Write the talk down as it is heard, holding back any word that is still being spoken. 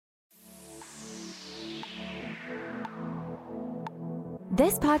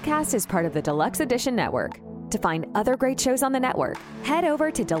This podcast is part of the Deluxe Edition Network. To find other great shows on the network, head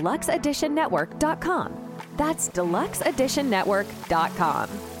over to deluxeeditionnetwork.com. That's deluxeeditionnetwork.com.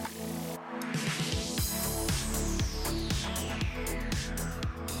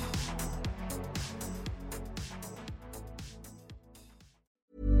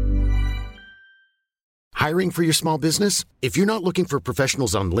 Hiring for your small business? If you're not looking for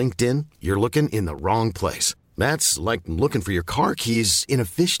professionals on LinkedIn, you're looking in the wrong place. That's like looking for your car keys in a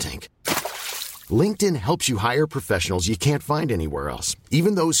fish tank. LinkedIn helps you hire professionals you can't find anywhere else,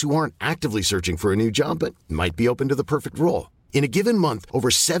 even those who aren't actively searching for a new job but might be open to the perfect role. In a given month, over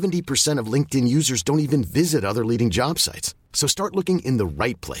 70% of LinkedIn users don't even visit other leading job sites. So start looking in the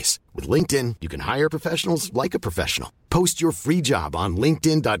right place. With LinkedIn, you can hire professionals like a professional. Post your free job on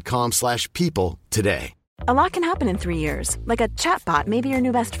linkedin.com/people today. A lot can happen in 3 years, like a chatbot may be your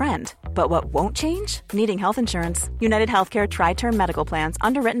new best friend. But what won't change? Needing health insurance. United Healthcare Tri-Term Medical Plans,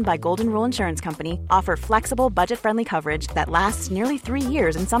 underwritten by Golden Rule Insurance Company, offer flexible, budget-friendly coverage that lasts nearly 3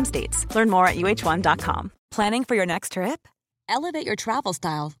 years in some states. Learn more at uh1.com. Planning for your next trip? Elevate your travel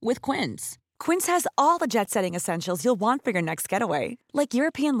style with Quince. Quince has all the jet-setting essentials you'll want for your next getaway, like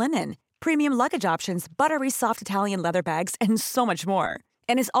European linen, premium luggage options, buttery soft Italian leather bags, and so much more.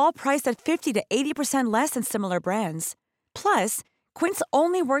 And is all priced at 50 to 80% less than similar brands. Plus, Quince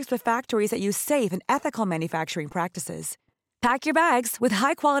only works with factories that use safe and ethical manufacturing practices. Pack your bags with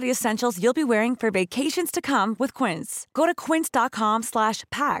high-quality essentials you'll be wearing for vacations to come with Quince. Go to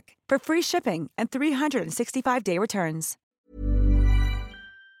quince.com/pack for free shipping and 365-day returns.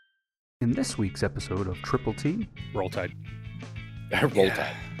 In this week's episode of Triple T, Roll Tide. Roll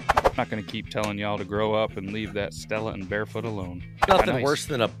Tide. I'm not going to keep telling y'all to grow up and leave that Stella and Barefoot alone. Nothing worse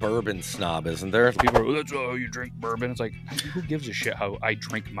than a bourbon snob, isn't there? People are, that's how you drink bourbon. It's like, who gives a shit how I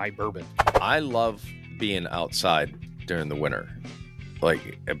drink my bourbon? I love being outside during the winter.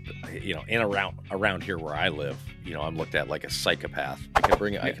 Like, you know, in around here where I live, you know, I'm looked at like a psychopath. I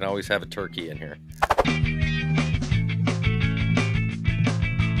can always have a turkey in here.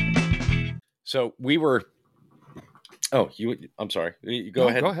 So we were. Oh, I'm sorry. You go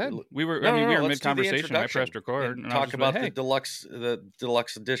ahead. Go ahead. We were mid conversation. I pressed record and talk about like, hey. the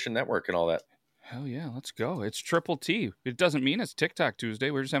deluxe edition network and all that. Hell yeah, let's go. It's Triple T. It doesn't mean it's TikTok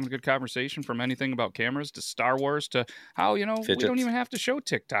Tuesday. We're just having a good conversation, from anything about cameras to Star Wars to how, you know, Fidgets. We don't even have to show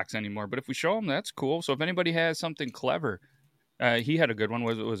TikToks anymore. But if we show them, that's cool. So if anybody has something clever, he had a good one.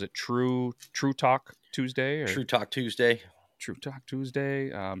 Was it True Talk Tuesday? True Talk Tuesday. True Talk Tuesday.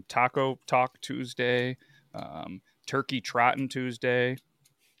 Taco Talk Tuesday. Turkey Trotting Tuesday.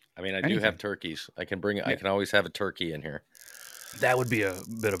 I mean, I do have turkeys. I can bring it. Yeah. I can always have a turkey in here. That would be a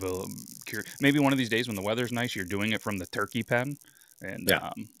bit of a maybe one of these days when the weather's nice, you're doing it from the turkey pen, and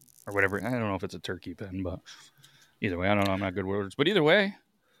or whatever. I don't know if it's a turkey pen, but either way, I don't know. I'm not good with words, but either way,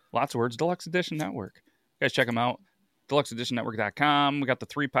 lots of words. Deluxe Edition Network. You guys check them out. DeluxeEditionNetwork.com. We got the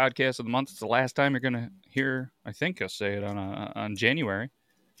 3 podcasts of the month. It's the last time you're gonna hear. I think I'll say it on January.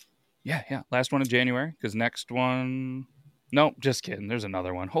 Yeah. Last one in January, because next one... No, just kidding. There's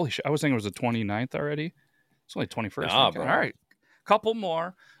another one. Holy shit. I was thinking it was the 29th already. It's only 21st. All right. Couple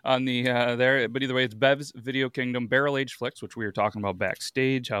more on the there. But either way, it's Bev's Video Kingdom, Barrel Age Flicks, which we were talking about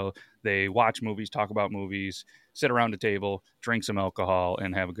backstage, how they watch movies, talk about movies, sit around a table, drink some alcohol,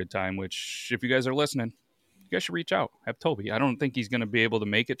 and have a good time, which, if you guys are listening, you guys should reach out. Have Toby. I don't think he's going to be able to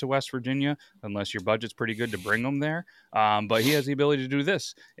make it to West Virginia unless your budget's pretty good to bring him there. But he has the ability to do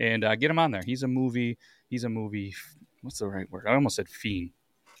this, and get him on there. He's a movie. What's the right word? I almost said fiend.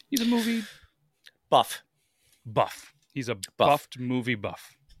 He's a movie buff. He's a buffed movie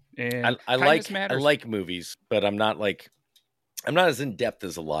buff. And I like movies, but I'm not as in depth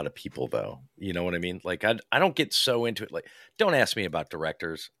as a lot of people, though. You know what I mean? Like I don't get so into it. Like, don't ask me about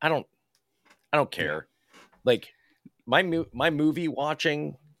directors. I don't care. Like my movie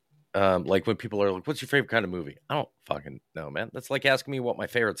watching, like when people are like, "What's your favorite kind of movie?" I don't fucking know, man. That's like asking me what my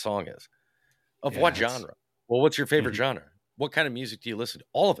favorite song is. Of what genre? Well, what's your favorite genre? What kind of music do you listen to?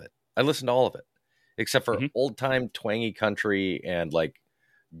 All of it. I listen to all of it, except for old time twangy country and like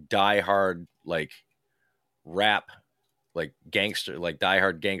die hard like rap, like gangster, like die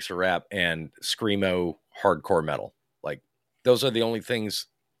hard gangster rap and screamo hardcore metal. Like those are the only things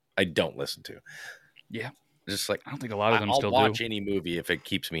I don't listen to. Yeah. Just like, I don't think a lot of them I'll still do. I'll watch any movie if it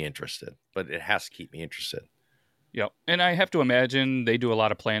keeps me interested, but it has to keep me interested. Yep. And I have to imagine they do a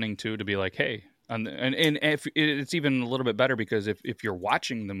lot of planning too, to be like, hey, and if it's even a little bit better, because if you're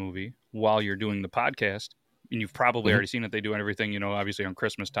watching the movie while you're doing the podcast, and you've probably already seen it, they do everything, you know, obviously on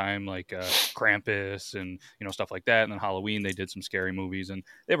Christmas time, like Krampus and, you know, stuff like that. And then Halloween, they did some scary movies, and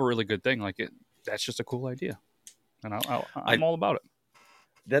they have a really good thing. Like that's just a cool idea. And I'm all about it.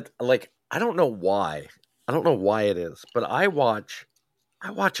 that like I don't know why it is, but I watch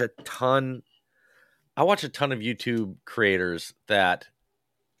a ton of YouTube creators that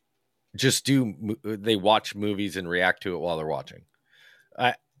just they watch movies and react to it while they're watching.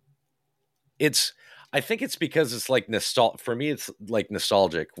 I think it's because it's like for me, it's like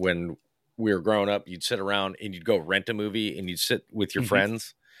nostalgic. When we were growing up, you'd sit around and you'd go rent a movie and you'd sit with your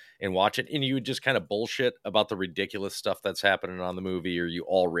friends and watch it, and you would just kind of bullshit about the ridiculous stuff that's happening on the movie, or you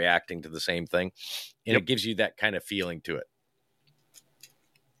all reacting to the same thing. And it gives you that kind of feeling to it.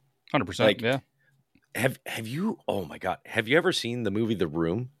 100%. Like, yeah. Have you, oh my God, have you ever seen the movie The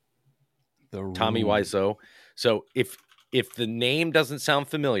Room? Tommy Room. Wiseau. So if the name doesn't sound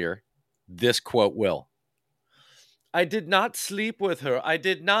familiar, this quote will. I did not sleep with her. I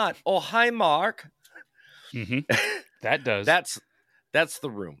did not. Oh, hi, Mark. That does. That's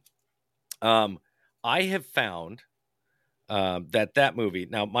The Room. I have found that movie.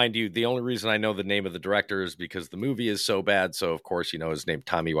 Now, mind you, the only reason I know the name of the director is because the movie is so bad. So, of course, his name,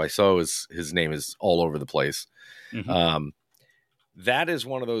 Tommy Wiseau, his name is all over the place. That is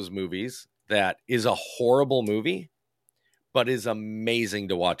one of those movies that is a horrible movie, but is amazing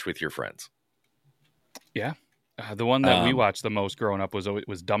to watch with your friends. Yeah. The one that we watched the most growing up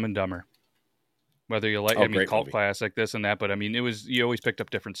was Dumb and Dumber. Whether you like, cult movie. Classic, this and that, but you always picked up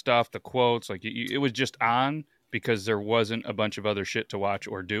different stuff, the quotes, like it was just on because there wasn't a bunch of other shit to watch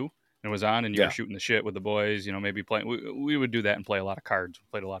or do. And it was on, and you were shooting the shit with the boys, maybe playing. We would do that and play a lot of cards. We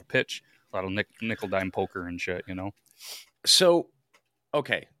played a lot of pitch, a lot of nickel dime poker and shit, So,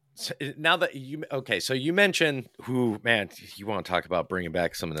 okay. So now that so you mentioned you want to talk about bringing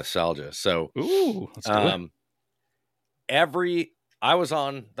back some nostalgia. So, let's do it. I was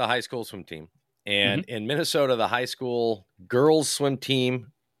on the high school swim team. And in Minnesota, the high school girls swim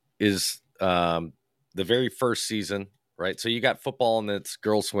team is the very first season, right? So you got football and it's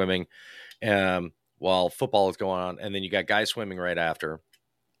girls swimming while football is going on. And then you got guys swimming right after.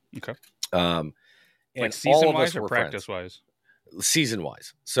 Okay. And like season-wise or practice-wise?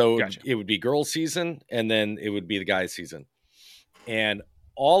 Season-wise. So Gotcha. It would be girls season, and then it would be the guys season. And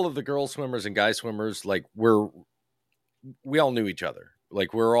all of the girl swimmers and guy swimmers, like we all knew each other.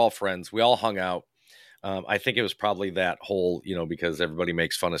 Like we're all friends. We all hung out. I think it was probably that whole, because everybody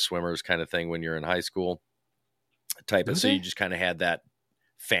makes fun of swimmers kind of thing when you're in high school type. And so you just kind of had that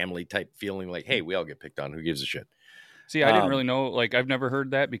family type feeling like, hey, we all get picked on. Who gives a shit? See, I didn't really know. Like, I've never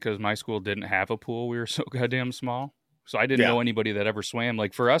heard that because my school didn't have a pool. We were so goddamn small. So I didn't know anybody that ever swam.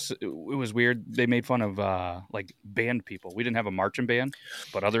 Like for us, it was weird. They made fun of like band people. We didn't have a marching band,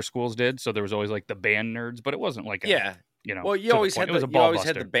 but other schools did. So there was always like the band nerds, but it wasn't like well, you always had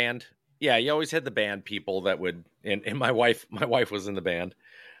the band. Yeah, you always had the band people that would. And my wife was in the band.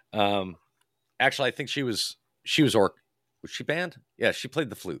 Actually, I think she was was she band? Yeah, she played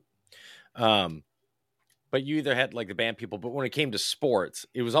the flute. But you either had like the band people, but when it came to sports,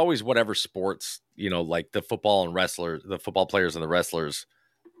 it was always whatever sports, like the football players and the wrestlers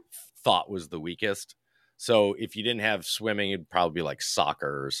thought was the weakest. So if you didn't have swimming, it'd probably be like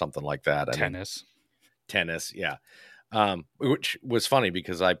soccer or something like that. Tennis. Yeah. Which was funny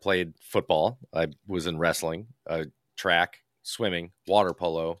because I played football. I was in wrestling, track, swimming, water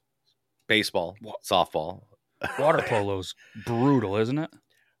polo, baseball, softball. Water polo's brutal, isn't it?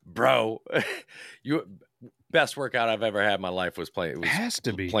 Bro, best workout I've ever had in my life was playing. It has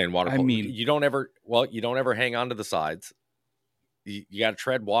to be playing water polo. You don't ever hang on to the sides. You got to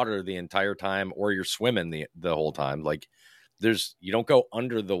tread water the entire time, or you're swimming the whole time. Like you don't go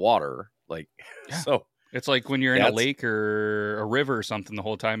under the water. Like so. It's like when you're in a lake or a river or something the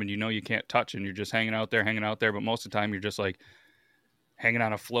whole time, and you can't touch, and you're just hanging out there. But most of the time, you're just like hanging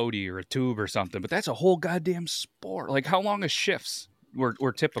on a floaty or a tube or something. But that's a whole goddamn sport. Like, how long is shifts?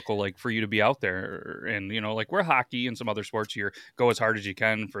 We're typical, like, for you to be out there, and like we're hockey and some other sports. You go as hard as you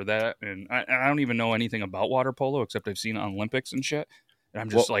can for that, and I don't even know anything about water polo except I've seen it on Olympics and shit. And I'm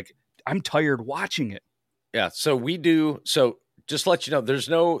just I'm tired watching it. Yeah, so we do. So just to let you know, there's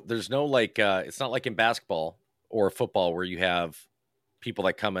no like it's not like in basketball or football where you have people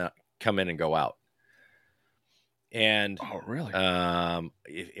that come in and go out. And oh, really?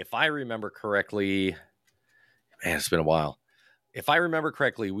 If I remember correctly, man, it's been a while. If I remember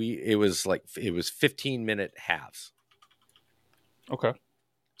correctly, it was 15-minute halves. Okay.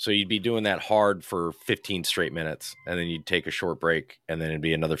 So you'd be doing that hard for 15 straight minutes, and then you'd take a short break, and then it'd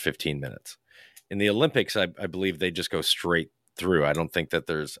be another 15 minutes. In the Olympics, I believe they just go straight through. I don't think that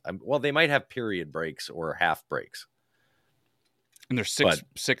there's they might have period breaks or half breaks. And there's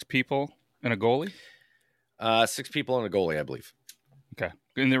six people and a goalie? 6 people and a goalie, I believe. Okay.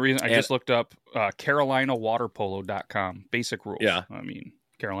 And the reason I just looked up CarolinaWaterPolo.com. Basic rules. Yeah. I mean,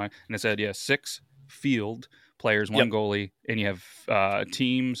 Carolina, and it said 6 field players, 1 goalie, and you have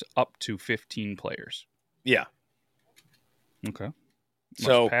teams up to 15 players. Yeah. Okay.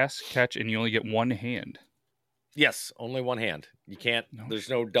 So pass, catch, and you only get 1 hand. Yes, only 1 hand. You can't. No. There's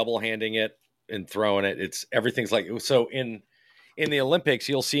no double handing it and throwing it. Everything's like so. In the Olympics,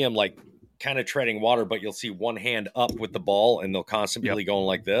 you'll see them like kind of treading water, but you'll see 1 hand up with the ball, and they'll constantly going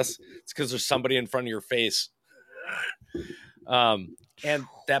like this. It's because there's somebody in front of your face. And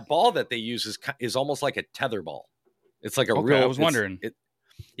that ball that they use is almost like a tether ball. It's like a real. I was wondering.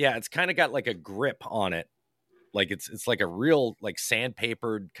 It's kind of got like a grip on it, like it's like a real like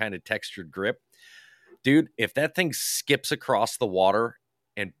sandpapered kind of textured grip. Dude, if that thing skips across the water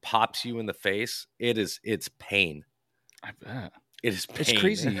and pops you in the face, it's pain. I bet. It is pain. It's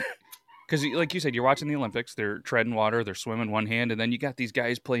crazy. Because like you said, you're watching the Olympics, they're treading water, they're swimming 1 hand, and then you got these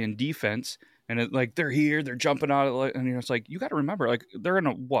guys playing defense, and they're here, they're jumping out, and it's like, you got to remember, like, they're in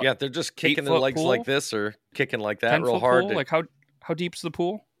a what? Yeah, they're just kicking their legs pool? Like this or kicking like that real hard. Pool? Like, how deep's the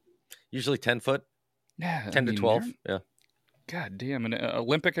pool? Usually 10 foot. Yeah. 10 to 12. Yeah. God damn. And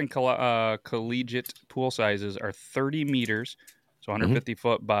Olympic and collegiate pool sizes are 30 meters, so 150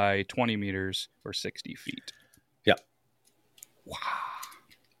 foot by 20 meters or 60 feet. Yeah. Wow.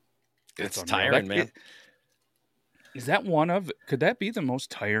 It's tiring, man. Could that be the most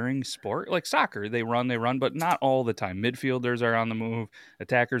tiring sport? Like soccer, they run, but not all the time. Midfielders are on the move.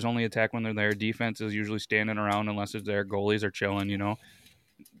 Attackers only attack when they're there. Defense is usually standing around unless it's there. Goalies are chilling,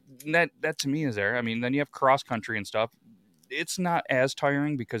 That to me is there. I mean, then you have cross country and stuff. It's not as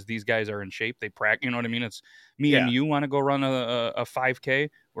tiring because these guys are in shape. They practice, you know what I mean? It's me and you want to go run a 5K.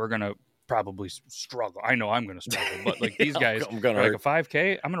 We're going to probably struggle. I know I'm going to struggle, but like these guys, like a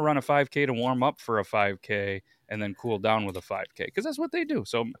 5K, I'm going to run a 5K to warm up for a 5K and then cool down with a 5K because that's what they do.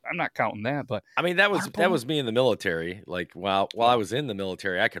 So I'm not counting that, but I mean that was me in the military. Like while I was in the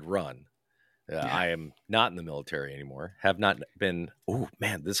military, I could run. I am not in the military anymore. Have not been. Oh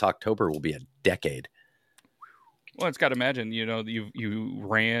man, this October will be a decade. Well, it's got to imagine. You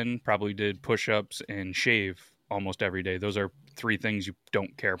ran, probably did push-ups and shave almost every day. Those are 3 things you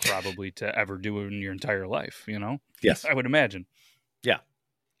don't care probably to ever do in your entire life. Yes, I would imagine. Yeah,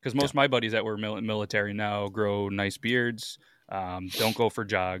 because most of my buddies that were military now grow nice beards, don't go for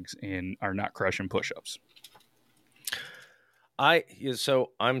jogs, and are not crushing push-ups.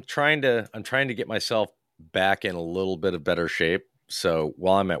 I'm trying to get myself back in a little bit of better shape. So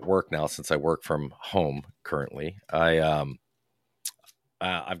while I'm at work now, since I work from home currently, I've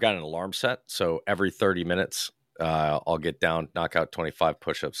got an alarm set. So every 30 minutes, I'll get down, knock out 25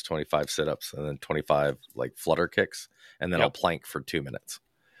 push-ups, 25 sit-ups, and then 25 like flutter kicks, and then I'll plank for 2 minutes.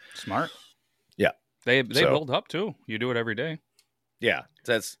 Smart. Yeah, they build up too. You do it every day. Yeah,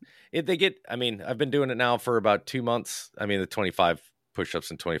 that's it. I've been doing it now for about 2 months. I mean, the 25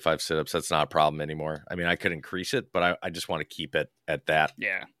 push-ups and 25 sit-ups, that's not a problem anymore. I mean, I could increase it, but I just want to keep it at that.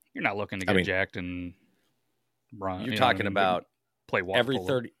 Yeah, you're not looking to get jacked and run. You're talking about play walk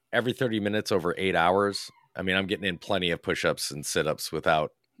every 30 minutes over 8 hours. I mean, I'm getting in plenty of push-ups and sit-ups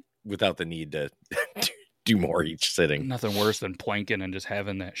without the need to do more each sitting. Nothing worse than planking and just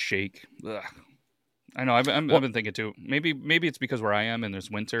having that shake. Ugh. I know. I've been thinking too. Maybe it's because where I am and there's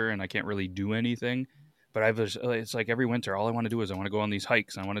winter and I can't really do anything. But it's like every winter, all I want to do is I want to go on these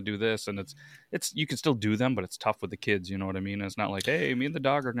hikes. I want to do this, and it's you can still do them, but it's tough with the kids. You know what I mean? It's not like, hey, me and the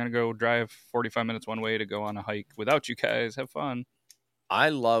dog are gonna go drive 45 minutes one way to go on a hike without you guys. Have fun. I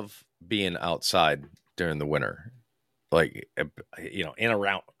love being outside during the winter, like in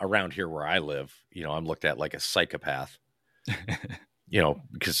around here where I live. I'm looked at like a psychopath.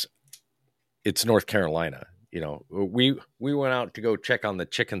 Because it's North Carolina. We went out to go check on the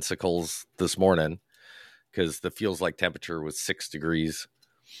chickensicles this morning because the feels like temperature was 6 degrees,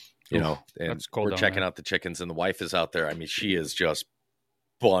 and we're checking out the chickens, and the wife is out there. I mean, she is just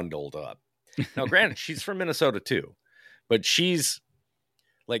bundled up. Now, granted, she's from Minnesota too, but she's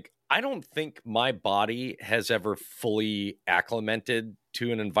like, I don't think my body has ever fully acclimated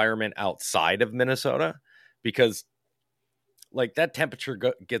to an environment outside of Minnesota because like that temperature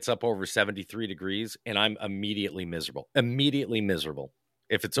gets up over 73 degrees and I'm immediately miserable.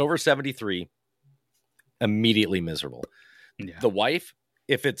 If it's over 73, immediately miserable. Yeah. The wife,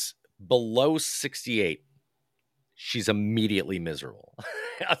 if it's below 68, she's immediately miserable.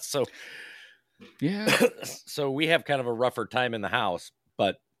 So we have kind of a rougher time in the house,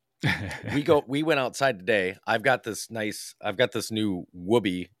 but we went outside today. I've got this new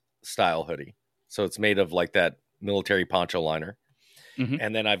Whoopee style hoodie. So it's made of like that military poncho liner. Mm-hmm.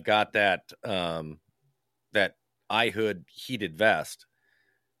 And then I've got that iHood heated vest,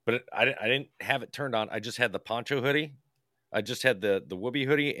 but I didn't have it turned on. I just had the poncho hoodie I just had the whoopee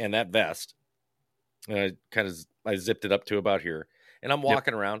hoodie and that vest. And I zipped it up to about here. And I'm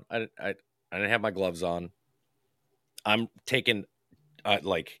walking around. I didn't have my gloves on. I'm taking,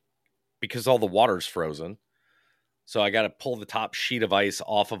 because all the water's frozen. So I got to pull the top sheet of ice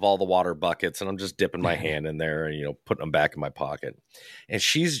off of all the water buckets, and I'm just dipping my hand in there and, putting them back in my pocket. And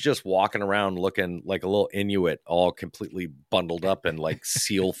she's just walking around looking like a little Inuit, all completely bundled up in like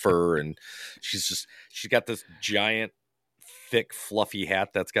seal fur. And she's got this giant, thick, fluffy hat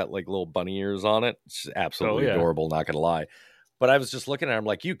that's got like little bunny ears on it. She's absolutely adorable, not going to lie. But I was just looking at her. I'm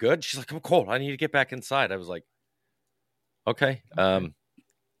like, you good? She's like, I'm cold. I need to get back inside. I was like, okay. I'm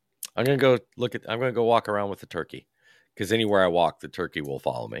going to go walk around with the turkey. Because anywhere I walk, the turkey will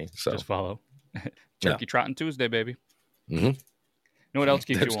follow me. So just follow. Turkey Trotting Tuesday, baby. Mm-hmm. You know what else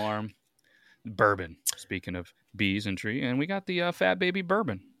keeps you warm? Bourbon. Speaking of bees and tree. And we got the Fat Baby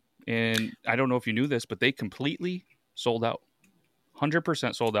Bourbon. And I don't know if you knew this, but they completely sold out.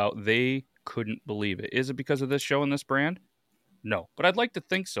 100% sold out. They couldn't believe it. Is it because of this show and this brand? No. But I'd like to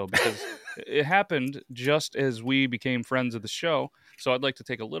think so, because it happened just as we became friends of the show. So I'd like to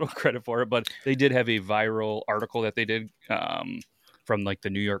take a little credit for it, but they did have a viral article that they did from like the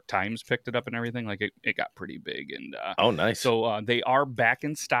New York Times picked it up and everything. Like it got pretty big. And oh, nice. So they are back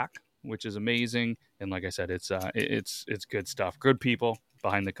in stock, which is amazing. And like I said, it's good stuff. Good people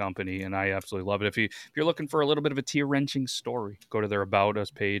behind the company, and I absolutely love it. If you're looking for a little bit of a tear-wrenching story, go to their About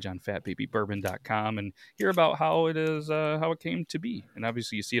Us page on fatbabybourbon.com and hear about how it came to be. And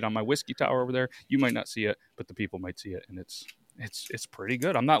obviously you see it on my whiskey tower over there. You might not see it, but the people might see it, and it's pretty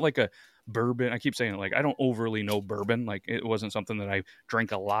good. I'm not like a bourbon. I keep saying it, like I don't overly know bourbon. Like it wasn't something that I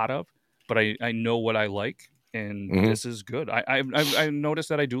drank a lot of, but I know what I like, and this is good. I've noticed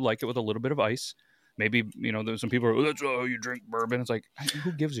that I do like it with a little bit of ice. Maybe, there's some people who are, that's how you drink bourbon. It's like,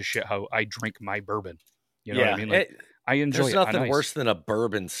 who gives a shit how I drink my bourbon? You know what I mean? Like, I enjoy it. There's nothing worse than a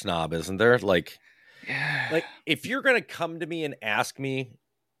bourbon snob, isn't there? Like if you're going to come to me and ask me,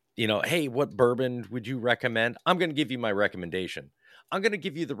 hey, what bourbon would you recommend? I'm going to give you my recommendation. I'm going to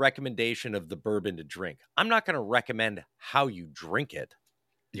give you the recommendation of the bourbon to drink. I'm not going to recommend how you drink it.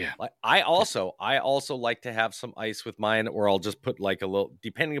 Yeah. Like I also like to have some ice with mine, or I'll just put like a little,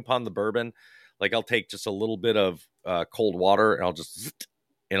 depending upon the bourbon. Like I'll take just a little bit of cold water, and I'll just,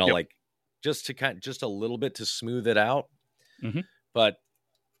 like just a little bit to smooth it out. Mm-hmm. But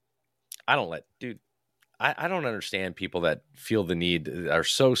I don't I don't understand people that feel the need, are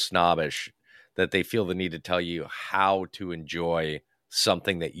so snobbish that they feel the need to tell you how to enjoy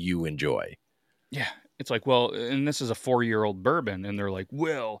something that you enjoy. Yeah. It's like, well, and this is a 4-year-old bourbon, and they're like,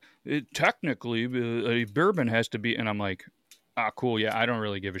 well, technically a bourbon has to be, and I'm like, cool. Yeah, I don't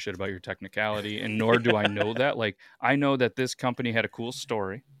really give a shit about your technicality, and nor do I know that. Like, I know that this company had a cool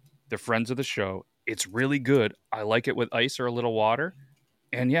story. They're friends of the show. It's really good. I like it with ice or a little water.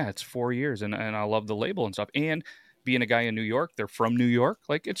 And yeah, it's 4 years, and I love the label and stuff. And being a guy in New York, they're from New York.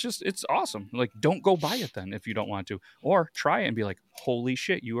 Like, it's awesome. Like, don't go buy it then if you don't want to. Or try it and be like, holy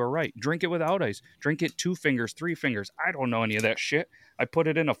shit, you are right. Drink it without ice. Drink it 2 fingers, 3 fingers. I don't know any of that shit. I put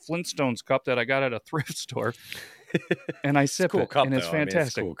it in a Flintstones cup that I got at a thrift store. And I sip it, and it's fantastic.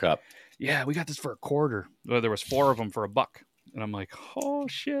 It's a cool cup. Yeah, we got this for $0.25. Well, there was 4 of them for $1. And I'm like, oh,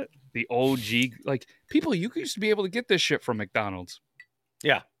 shit. The OG. Like, people, you used to be able to get this shit from McDonald's.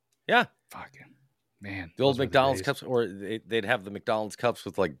 Yeah. Yeah. Fucking, man. The old McDonald's cups, or they'd have the McDonald's cups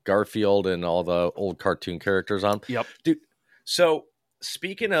with, like, Garfield and all the old cartoon characters on. Yep. Dude, so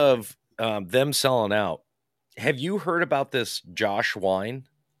speaking of them selling out, have you heard about this Josh wine?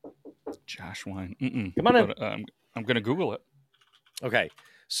 Josh wine. Mm-mm. Come on in. But, I'm going to Google it. Okay.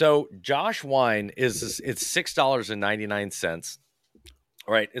 So Josh wine it's $6.99.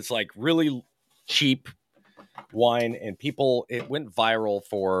 All right. It's like really cheap wine, and it went viral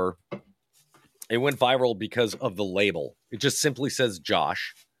because of the label. It just simply says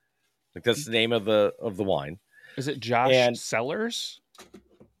Josh. Like that's the name of the wine. Is it Josh Cellars?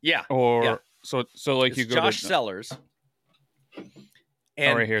 Yeah. Or yeah. So like it's you go Josh to Cellars.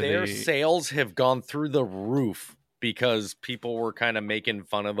 And right here, their sales have gone through the roof because people were kind of making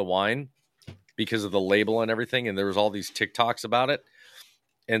fun of the wine because of the label and everything. And there was all these TikToks about it.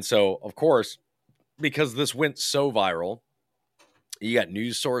 And so, of course, because this went so viral, you got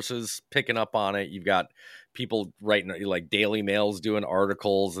news sources picking up on it. You've got people writing, like Daily Mail's doing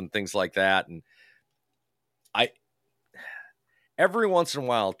articles and things like that. And every once in a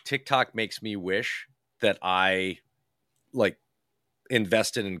while, TikTok makes me wish that I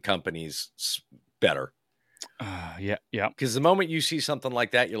invested in companies better. Yeah. Because the moment you see something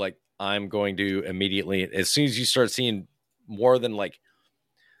like that, you're like, I'm going to immediately, as soon as you start seeing more than like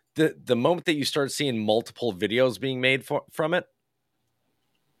the moment that you start seeing multiple videos being made from it,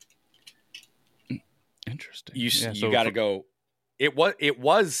 interesting. You got to go. It was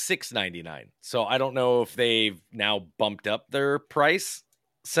 $6.99. So I don't know if they've now bumped up their price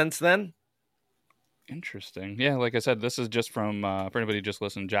since then. Interesting. Yeah, like I said, this is just from, for anybody just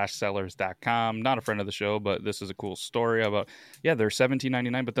listening, joshsellers.com. Not a friend of the show, but this is a cool story about, they're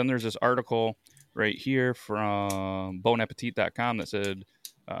 $17.99. But then there's this article right here from bonappetit.com that said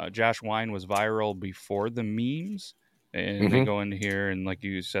Josh wine was viral before the memes. And they go into here, and like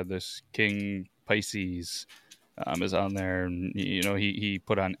you said, this King Pisces is on there. And, he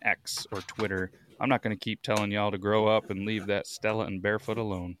put on X or Twitter, I'm not going to keep telling y'all to grow up and leave that Stella and barefoot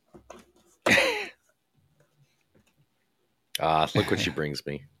alone. Look what she brings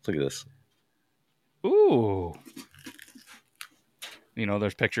me. Look at this. Ooh.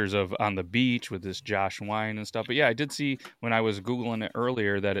 There's pictures of on the beach with this Josh wine and stuff. But yeah, I did see when I was Googling it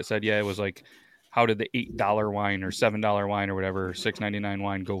earlier that it said, it was like, how did the $8 wine or $7 wine or whatever, $6.99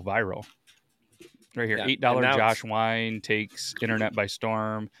 wine go viral? Right here, $8 Josh wine takes internet by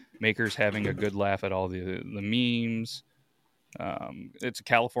storm. Makers having a good laugh at all the memes. It's a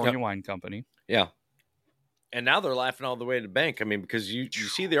California wine company. Yeah. And now they're laughing all the way to the bank. I mean, because you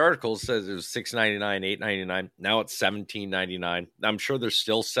see the article says it was $6.99, $8.99. Now it's $17.99. I'm sure they're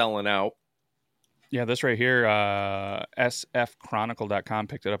still selling out. Yeah, this right here, sfchronicle.com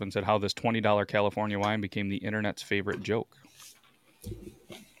picked it up and said how this $20 California wine became the internet's favorite joke.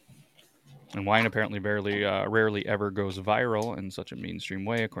 And wine apparently rarely ever goes viral in such a mainstream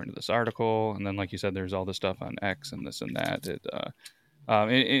way, according to this article. And then, like you said, there's all this stuff on X and this and that.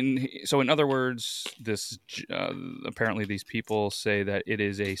 So in other words, this apparently these people say that it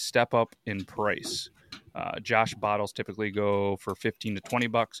is a step up in price. Josh bottles typically go for $15 to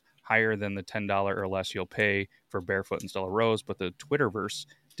 $20, higher than the $10 or less you'll pay for Barefoot and Stella Rose. But the Twitterverse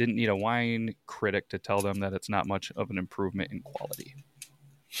didn't need a wine critic to tell them that it's not much of an improvement in quality.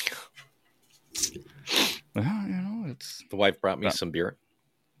 Well, it's the wife brought me some beer.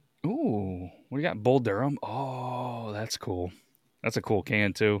 Ooh, what do you got? Bull Durham. Oh, that's cool. That's a cool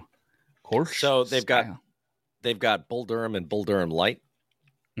can too. Of course. So they've got Bull Durham and Bull Durham Light.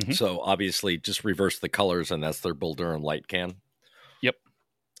 Mm-hmm. So obviously just reverse the colors and that's their Bull Durham Light can. Yep.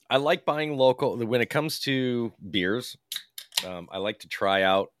 I like buying local. When it comes to beers, I like to try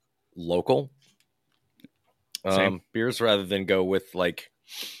out local beers rather than go with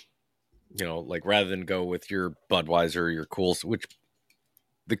rather than go with your Budweiser or your Cools, which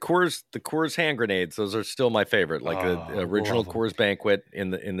the Coors hand grenades, those are still my favorite. Like the original Coors Banquet in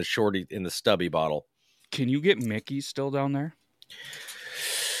the stubby bottle. Can you get Mickey's still down there?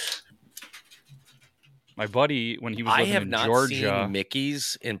 My buddy, when he was living in Georgia, I have not seen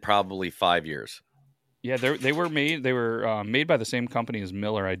Mickey's in probably 5 years. Yeah, they were made. They were made by the same company as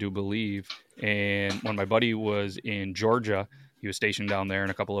Miller, I do believe. And when my buddy was in Georgia, he was stationed down there, and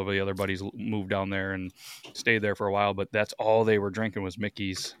a couple of the other buddies moved down there and stayed there for a while. But that's all they were drinking was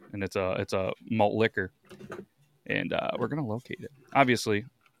Mickey's, and it's a malt liquor. And we're gonna locate it. Obviously,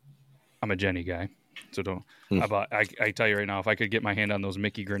 I'm a Jenny guy, so don't. I tell you right now, if I could get my hand on those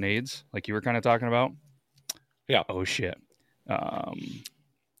Mickey grenades, like you were kind of talking about, yeah. Oh shit.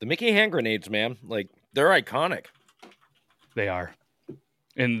 The Mickey hand grenades, man, like they're iconic. They are.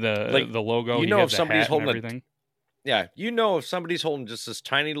 In the logo, if somebody's holding everything. If somebody's holding just this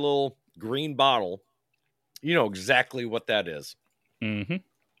tiny little green bottle, you know exactly what that is. Mm-hmm.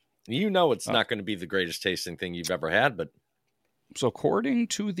 It's not going to be the greatest tasting thing you've ever had, but. So according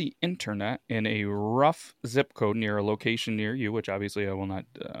to the internet, in a rough zip code near a location near you, which obviously I will not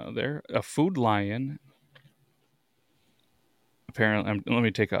a Food Lion. Apparently, let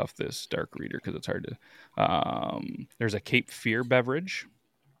me take off this dark reader because it's hard to. There's a Cape Fear beverage.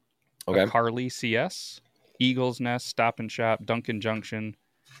 Okay. A Carly CS, Eagle's Nest, Stop and Shop, Duncan Junction,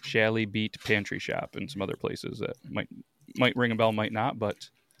 Shally Beat Pantry Shop, and some other places that might ring a bell, might not. But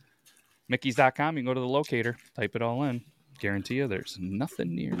Mickey's.com, you can go to the locator, type it all in. Guarantee you, there's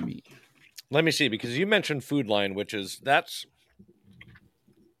nothing near me. Let me see, because you mentioned Food Line, which is that's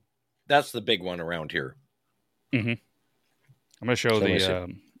the big one around here. Mm-hmm. I'm going to show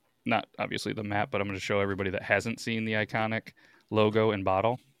not obviously the map, but I'm going to show everybody that hasn't seen the iconic logo and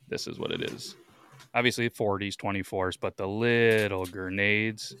bottle. This is what it is. Obviously 40s, 24s, but the little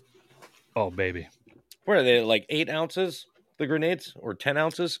grenades. Oh, baby. What are they, like 8 ounces, the grenades, or 10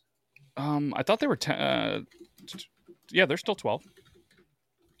 ounces? I thought they were 10. Yeah, they're still 12.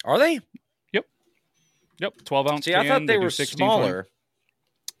 Are they? Yep. 12 ounce. See, I thought they were smaller.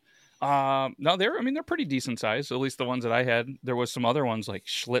 No, they're pretty decent size. At least the ones that I had. There was some other ones like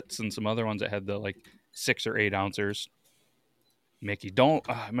Schlitz and some other ones that had the like 6 or 8 ounces. Mickey. Don't.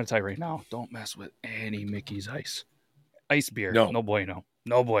 I'm gonna tell you right now. Don't mess with any Mickey's ice beer. No. No bueno.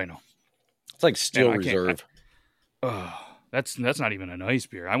 No bueno. It's like Steel Reserve. That's not even an ice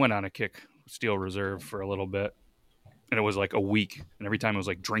beer. I went on a kick Steel Reserve for a little bit, and it was like a week. And every time it was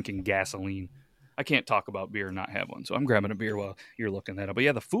like drinking gasoline. I can't talk about beer and not have one, so I'm grabbing a beer while you're looking that up. But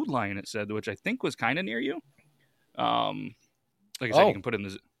yeah, the Food Lion, it said, which I think was kind of near you. Like I said, you can put in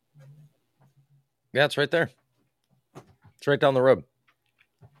the. Yeah, it's right there. It's right down the road.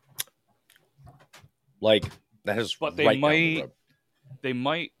 Like that is. But they might. They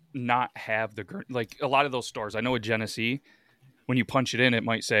might not have like a lot of those stores. I know at Genesee, when you punch it in, it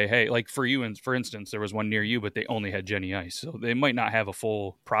might say, hey, like for you, and for instance, there was one near you, but they only had Jenny Ice. So they might not have a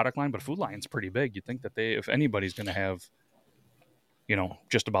full product line, but Food Lion's pretty big. You'd think that if anybody's going to have,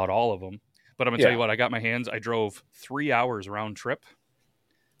 just about all of them. But I'm going to tell you what, I drove 3 hours round trip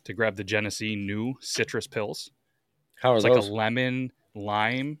to grab the Genesee new citrus pills. How are it's those? Like a lemon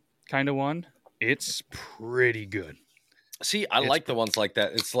lime kind of one. It's pretty good. See, I like the ones like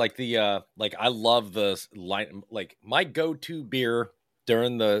that. It's like the like I love the line. Like my go-to beer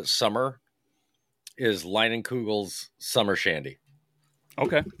during the summer is Leinenkugel's Summer Shandy.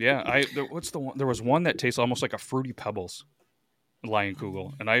 Okay, yeah. What's the one? There was one that tastes almost like a Fruity Pebbles,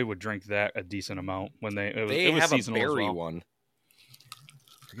 Leinenkugel, and I would drink that a decent amount when it was have seasonal a berry as well. one.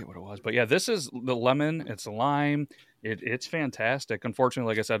 I forget what it was, but yeah, this is the lemon. It's lime. It's fantastic.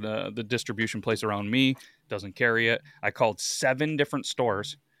 Unfortunately, like I said, the distribution place around me doesn't carry it. I called 7 different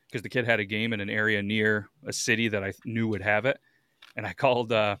stores because the kid had a game in an area near a city that I knew would have it, and I called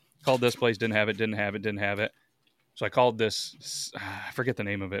this place, didn't have it. So I called this, I forget the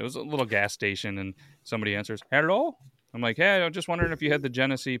name of it. It was a little gas station, and somebody answers, hello? I'm like, hey, I'm just wondering if you had the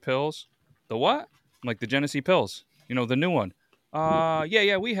Genesee pills. The what? I'm like, the Genesee pills. The new one.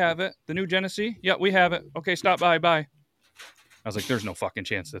 Yeah, we have it. The new Genesee? Yeah, we have it. Okay, stop by, bye. I was like, there's no fucking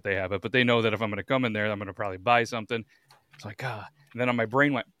chance that they have it, but they know that if I'm going to come in there, I'm going to probably buy something. It's like, And then on my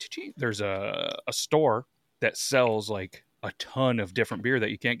brain went, there's a store that sells like a ton of different beer that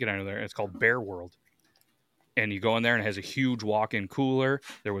you can't get out of there. It's called Bear World. And you go in there and it has a huge walk-in cooler.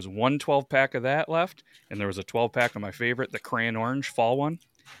 There was one 12-pack of that left, and there was a 12-pack of my favorite, the Crayon Orange fall one.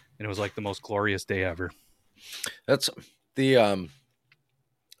 And it was like the most glorious day ever. That's the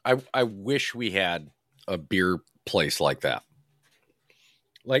I wish we had a beer place like that.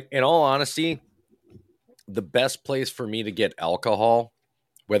 Like, in all honesty, the best place for me to get alcohol,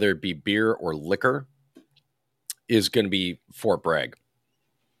 whether it be beer or liquor, is going to be Fort Bragg.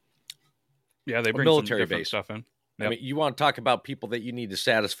 Yeah, they bring military some different base stuff in. Yep. I mean, you want to talk about people that you need to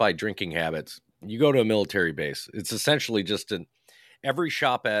satisfy drinking habits. You go to a military base. It's essentially just every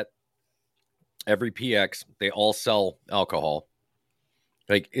shop at every PX, they all sell alcohol.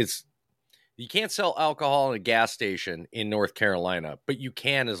 Like you can't sell alcohol in a gas station in North Carolina, but you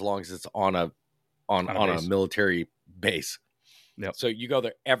can as long as it's on a military base. Yep. So you go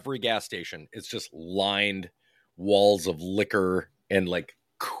there, every gas station, it's just lined walls of liquor and like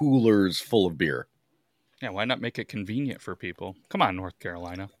coolers full of beer. Yeah, why not make it convenient for people? Come on, North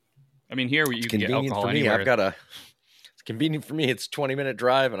Carolina. I mean, here you can get alcohol for me. anywhere. It's convenient for me. It's a 20-minute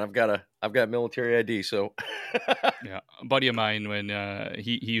drive, and I've got military ID. So yeah, a buddy of mine, when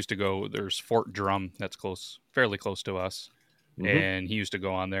he used to go, there's Fort Drum that's fairly close to us, and he used to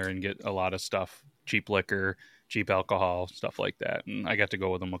go on there and get a lot of stuff, cheap liquor, cheap alcohol, stuff like that. And I got to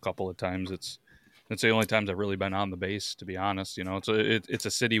go with him a couple of times. It's the only times I've really been on the base, to be honest. It's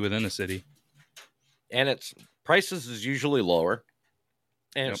a city within a city, and its prices is usually lower,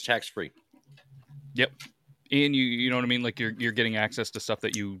 and it's tax free. Yep. And you know what I mean? Like you're getting access to stuff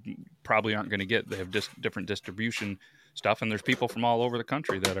that you probably aren't going to get. They have just different distribution stuff, and there's people from all over the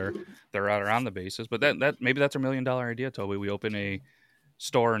country that are on the bases. But that maybe that's a $1 million idea, Toby. We open a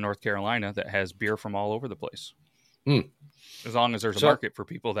store in North Carolina that has beer from all over the place. As long as there's a market for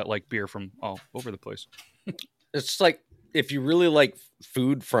people that like beer from all over the place. It's like if you really like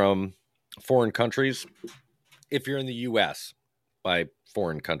food from foreign countries, if you're in the U.S., by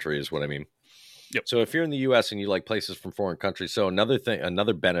foreign country is what I mean. Yep. So if you're in the U.S. and you like places from foreign countries, so another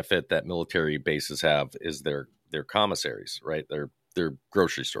benefit that military bases have is their commissaries, right? Their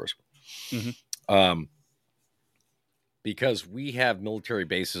grocery stores. Mm-hmm. Because we have military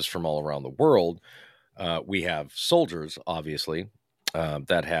bases from all around the world, we have soldiers, obviously,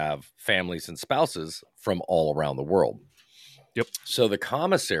 that have families and spouses from all around the world. Yep. So the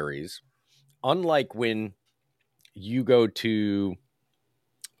commissaries, unlike when you go to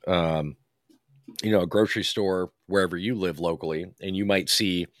a grocery store wherever you live locally, and you might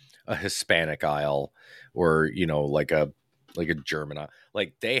see a Hispanic aisle or, like a German aisle.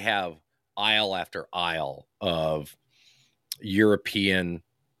 Like they have aisle after aisle of, European,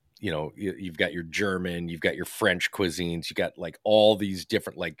 you've got your German, you've got your French cuisines, you got like all these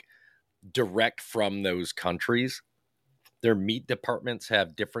different, like direct from those countries. Their meat departments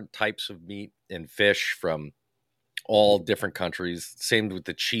have different types of meat and fish from all different countries. Same with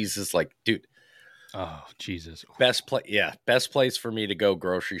the cheeses. Like, dude. Oh, Jesus. Best place for me to go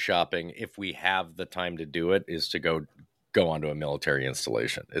grocery shopping, if we have the time to do it, is to go onto a military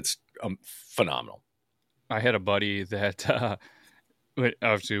installation. It's phenomenal. I had a buddy that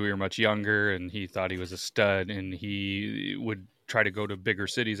obviously we were much younger, and he thought he was a stud, and he would try to go to bigger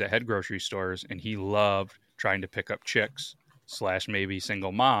cities that had grocery stores, and he loved trying to pick up chicks / maybe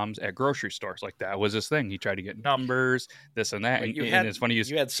single moms at grocery stores. Like, that was his thing. He tried to get numbers, this and that. And it's funny.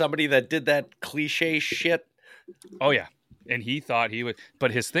 You had somebody that did that cliche shit. Oh yeah. And he thought he would,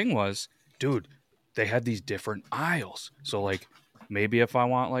 but his thing was, dude, they had these different aisles. So like, maybe if I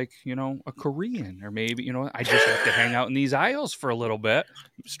want like, a Korean, or maybe, I just have to hang out in these aisles for a little bit,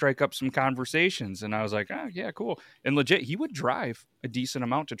 strike up some conversations. And I was like, oh yeah, cool. And legit, he would drive a decent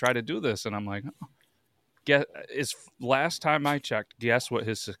amount to try to do this. And I'm like, oh. Last time I checked, guess what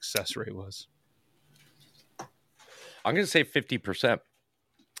his success rate was? I'm going to say 50%.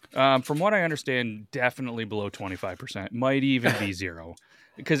 From what I understand, definitely below 25%. Might even be 0.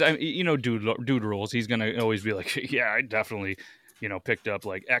 Because dude rules. He's going to always be like, yeah, I definitely, picked up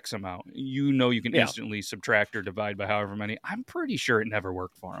like X amount. You can instantly subtract or divide by however many. I'm pretty sure it never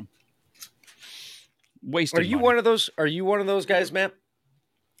worked for him. Wasted Are you money. Are you one of those guys, Matt?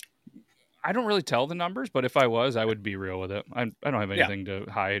 I don't really tell the numbers, but if I was, I would be real with it. I don't have anything to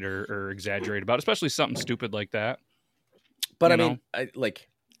hide or exaggerate about, especially something stupid like that. But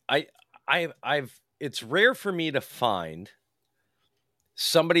it's rare for me to find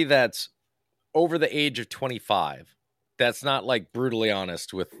somebody that's over the age of 25 that's not like brutally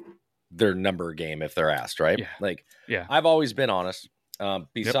honest with their number game if they're asked, right? Yeah. I've always been honest.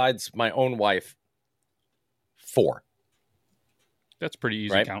 Besides my own wife, 4. That's pretty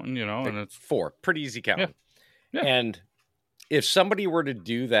easy counting, and it's 4. Pretty easy counting. Yeah. And if somebody were to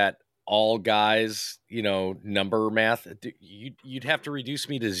do that all guys, number math, you'd have to reduce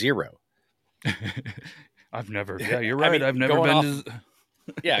me to 0. I've never. Yeah, you're right. I've never been.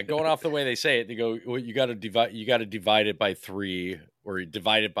 Going off the way they say it, they go, well, you got to divide it by 3, or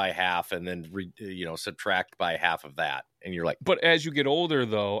divide it by half, and then subtract by half of that. And you're like, but as you get older,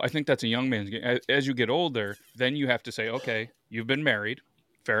 though, I think that's a young man's game. As you get older, then you have to say, okay, you've been married.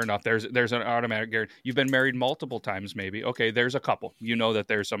 Fair enough. There's an automatic guarantee. You've been married multiple times, maybe. Okay, there's a couple. That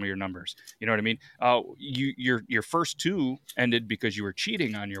there's some of your numbers. You know what I mean? Your first 2 ended because you were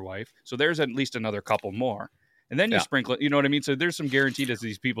cheating on your wife. So there's at least another couple more. And then you sprinkle it. You know what I mean? So there's some guaranteed as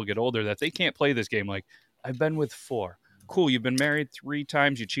these people get older that they can't play this game like, I've been with 4. Cool, you've been married 3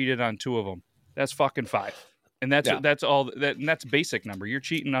 times. You cheated on 2 of them. That's fucking 5. And that's all. And that's basic number. You're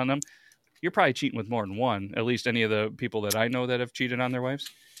cheating on them. You're probably cheating with more than 1. At least any of the people that I know that have cheated on their wives.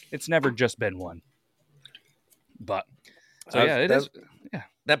 It's never just been 1. But so it is. Yeah.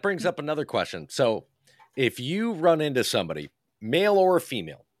 That brings up another question. So if you run into somebody, male or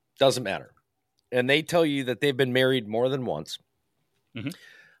female, doesn't matter, and they tell you that they've been married more than once,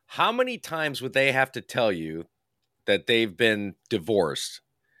 how many times would they have to tell you that they've been divorced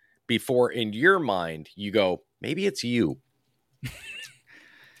before in your mind you go, maybe it's you?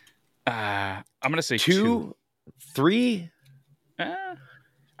 I'm going to say 2, 3.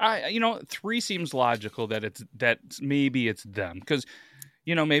 3 seems logical that maybe it's them, because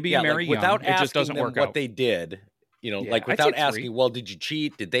maybe you marry young, without it just doesn't work what out. they did. Without asking, well, did you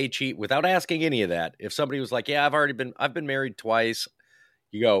cheat? Did they cheat? Without asking any of that. If somebody was like, yeah, I've been married twice,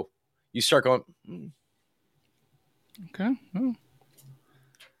 you start going, okay, well,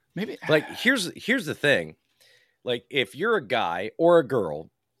 maybe. Like, here's the thing. Like, if you're a guy or a girl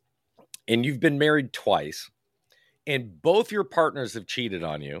and you've been married twice and both your partners have cheated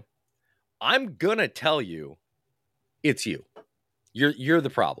on you, I'm going to tell you it's you. You're the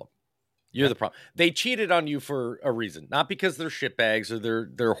problem. You're the problem. They cheated on you for a reason, not because they're shitbags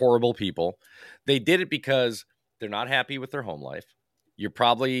or they're horrible people. They did it because they're not happy with their home life. You're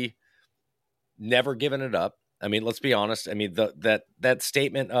probably never giving it up. I mean, let's be honest. I mean, that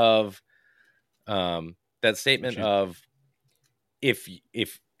statement of if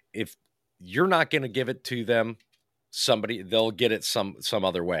you're not going to give it to them, they'll get it some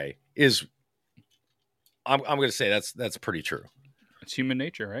other way is, I'm going to say that's pretty true. It's human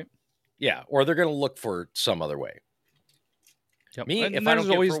nature, right? Yeah, or they're going to look for some other way. Yep. Me, and if I don't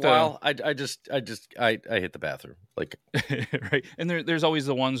get it for a while, I hit the bathroom, like right. And there's always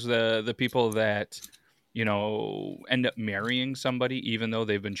the ones the people that end up marrying somebody even though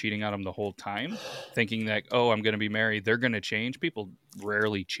they've been cheating on them the whole time, thinking that, oh, I'm going to be married, they're going to change. People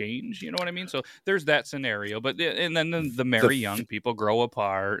rarely change, you know what I mean? So there's that scenario, but and then the marry young people grow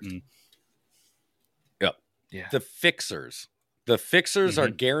apart and the fixers are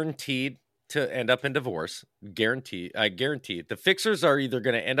guaranteed to end up in divorce. Guaranteed. The fixers are either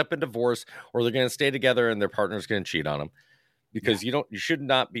going to end up in divorce or they're going to stay together and their partner's going to cheat on them. Because you should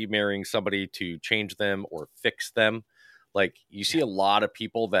not be marrying somebody to change them or fix them. Like you see a lot of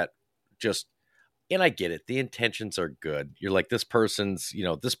people that just, and I get it, the intentions are good. You're like, this person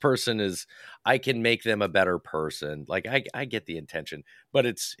is, I can make them a better person. Like I get the intention, but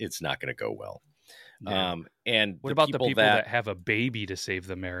it's not going to go well. Yeah. And what about the people that have a baby to save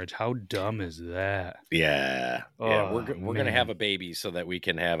the marriage? How dumb is that? Yeah. We're going to have a baby so that we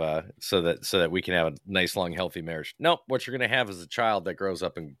can have a nice, long, healthy marriage. Nope. What you're going to have is a child that grows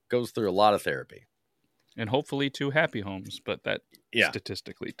up and goes through a lot of therapy. And hopefully 2 happy homes, but that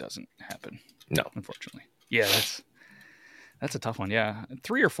statistically doesn't happen. No, unfortunately. Yeah. That's a tough one. Yeah.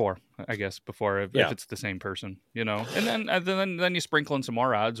 3 or 4, I guess, before if it's the same person, and then you sprinkle in some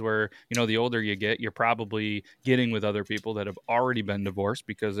more odds where, the older you get, you're probably getting with other people that have already been divorced,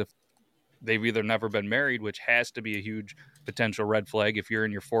 because if they've either never been married, which has to be a huge potential red flag. If you're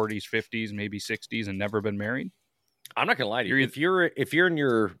in your 40s, 50s, maybe 60s and never been married. I'm not going to lie to you. If you're in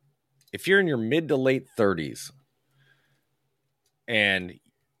your mid to late 30s and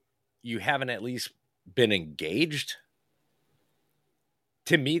you haven't at least been engaged,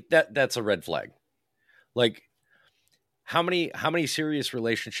 to me, that's a red flag. Like, how many serious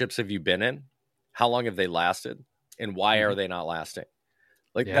relationships have you been in? How long have they lasted? And why are they not lasting?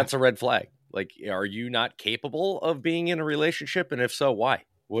 Like, that's a red flag. Like, are you not capable of being in a relationship? And if so, why?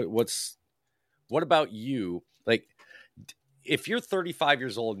 What about you? Like, if you're 35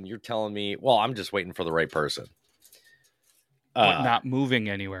 years old and you're telling me, well, I'm just waiting for the right person. But not moving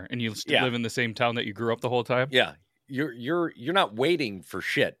anywhere, and you still live in the same town that you grew up the whole time? Yeah. You're not waiting for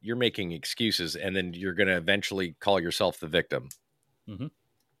shit. You're making excuses, and then you're gonna eventually call yourself the victim,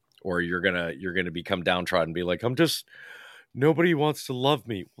 or you're gonna become downtrodden and be like, nobody wants to love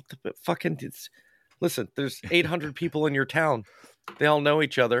me. What the fucking? Listen, there's 800 people in your town. They all know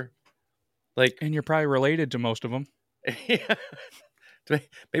each other. Like, and you're probably related to most of them. Yeah.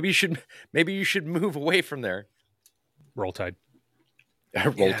 Maybe you should move away from there. Roll Tide.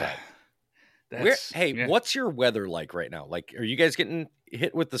 Roll Tide. What's your weather like right now? Like, are you guys getting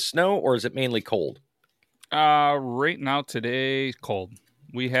hit with the snow, or is it mainly cold? Right now, today, cold.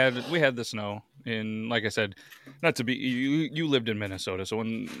 We had the snow, and like I said, not to be, you lived in Minnesota, so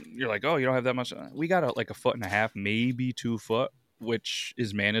when you're like, oh, you don't have that much, we got a 1.5 feet, maybe 2 foot, which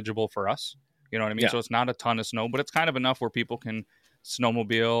is manageable for us. You know what I mean? Yeah. So it's not a ton of snow, but it's kind of enough where people can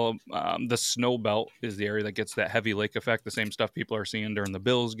snowmobile. The snow belt is the area that gets that heavy lake effect, the same stuff people are seeing during the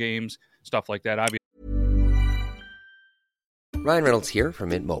Bills games, stuff like that. Obviously. Ryan Reynolds here from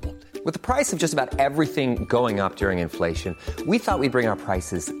Mint Mobile. With the price of just about everything going up during inflation, we thought we'd bring our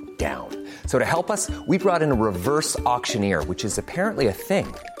prices down. So to help us, we brought in a reverse auctioneer, which is apparently a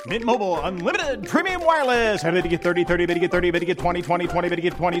thing. Mint Mobile Unlimited Premium Wireless. How to get 30, 30, bit to get 30, bit to get 20, 20, 20, bit to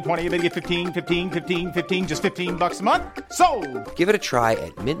get 20, 20, bit to get 15, 15, 15, 15, just $15 a month? Sold! Give it a try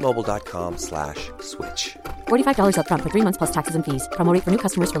at mintmobile.com/switch. $45 up front for 3 months plus taxes and fees. Promo rate for new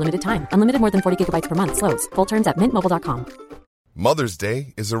customers for limited time. Unlimited more than 40 gigabytes per month. Slows full terms at mintmobile.com. Mother's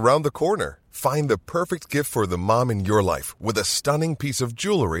Day is around the corner. Find the perfect gift for the mom in your life with a stunning piece of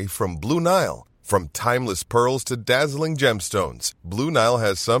jewelry from Blue Nile. From timeless pearls to dazzling gemstones, Blue Nile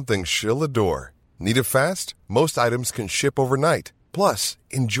has something she'll adore. Need it fast? Most items can ship overnight. Plus,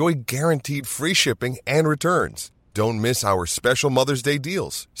 enjoy guaranteed free shipping and returns. Don't miss our special Mother's Day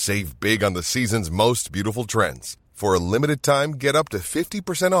deals. Save big on the season's most beautiful trends. For a limited time, get up to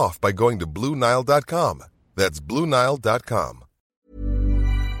 50% off by going to BlueNile.com. That's BlueNile.com.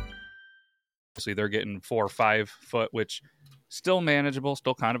 Obviously, they're getting 4 or 5 foot, which still manageable,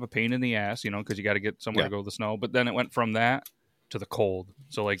 still kind of a pain in the ass, because you got to get somewhere to go to the snow. But then it went from that to the cold.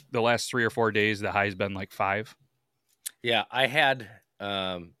 So like the last 3 or 4 days, the high's been like 5. Yeah, I've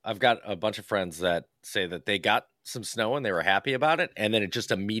got a bunch of friends that say that they got some snow and they were happy about it, and then it just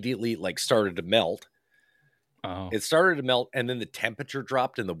immediately started to melt. Oh. It started to melt, and then the temperature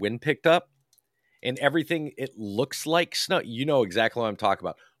dropped and the wind picked up, and everything, it looks like snow. You know exactly what I'm talking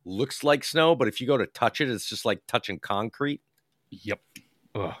about. Looks like snow, but if you go to touch it, it's just like touching concrete. Yep.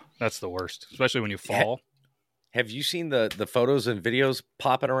 Ugh, that's the worst, especially when you fall. Have you seen the photos and videos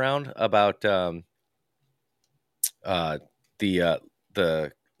popping around about the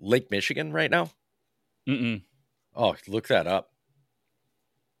Lake Michigan right now? Mm-mm. Oh, look that up.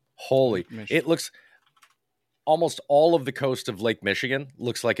 Holy, it looks. almost all of the coast of Lake Michigan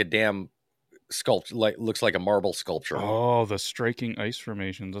looks like a damn sculpture, looks like a marble sculpture. Oh, the striking ice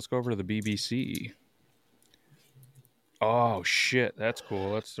formations. Let's go over to the BBC. Oh shit, that's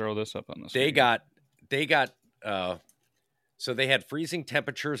cool. Let's throw this up on the screen. They got so they had freezing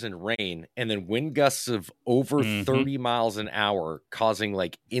temperatures and rain, and then wind gusts of over 30 miles an hour, causing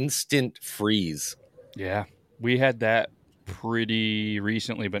like instant freeze. Yeah, we had that pretty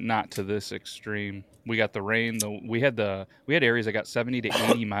recently, but not to this extreme. We got the rain. We had areas that got 70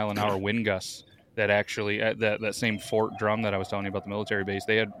 to 80 mile an hour wind gusts. That actually that same Fort Drum that I was telling you about, the military base,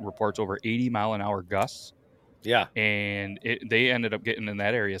 they had reports over 80 mile an hour gusts. Yeah, and they ended up getting in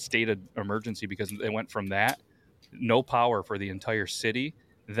that area state of emergency because they went from that no power for the entire city.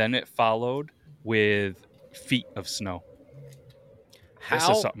 Then it followed with feet of snow. This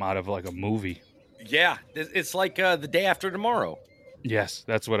is something out of like a movie. Yeah, it's like the day after tomorrow. Yes,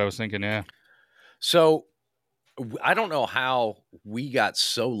 that's what I was thinking. Yeah. So I don't know how we got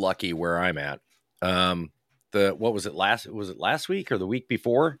so lucky where I'm at. What was it last week or the week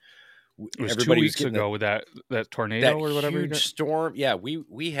before? It was 2 weeks ago with that tornado or whatever. Huge storm. Yeah,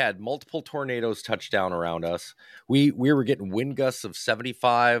 we had multiple tornadoes touch down around us. We were getting wind gusts of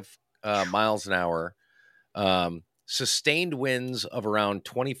 75 miles an hour, sustained winds of around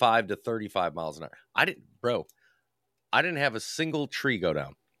 25 to 35 miles an hour. I didn't have a single tree go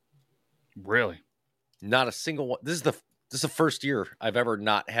down. Really? Not a single one. This is the first year I've ever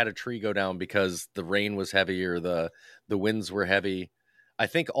not had a tree go down because the rain was heavy or the winds were heavy. I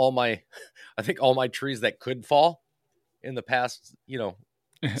think all my trees that could fall in the past,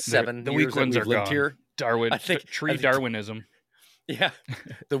 7 the years weak that ones we've are lived gone. here. Darwinism. Yeah,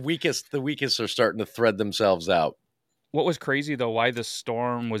 the weakest are starting to thread themselves out. What was crazy though, why the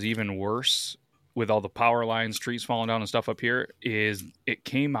storm was even worse with all the power lines, trees falling down and stuff up here, is it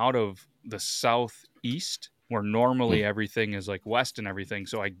came out of the southeast where normally everything is like west and everything.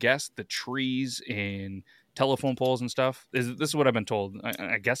 So I guess the trees and telephone poles and stuff, this is what I've been told.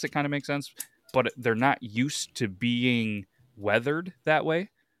 I guess it kind of makes sense, but they're not used to being weathered that way.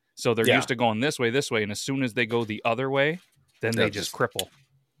 So they're used to going this way. And as soon as they go the other way, then they just cripple.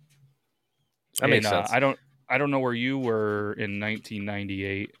 That makes sense. I don't know where you were in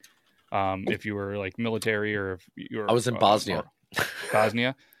 1998. If you were like military or if you were, I was in Bosnia.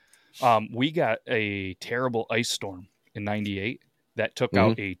 Bosnia. We got a terrible ice storm in 98 that took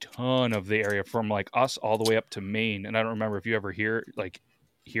out a ton of the area from like us all the way up to Maine. And I don't remember if you ever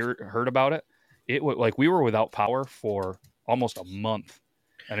heard about it. It was like we were without power for almost a month.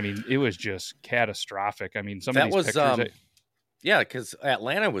 And I mean, it was just catastrophic. I mean, some of these pictures. Because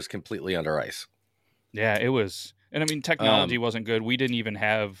Atlanta was completely under ice. Yeah, it was. And I mean, technology wasn't good. We didn't even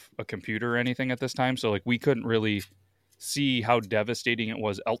have a computer or anything at this time. So like we couldn't really see how devastating it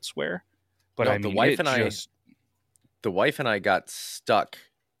was elsewhere. But I mean, the wife and I got stuck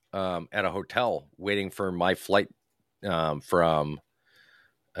at a hotel waiting for my flight from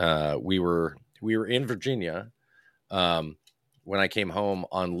we were in Virginia when I came home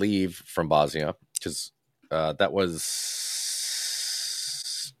on leave from Bosnia, because that was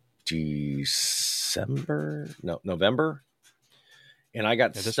November, and I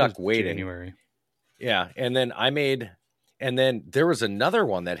got stuck waiting. January. Yeah, and then there was another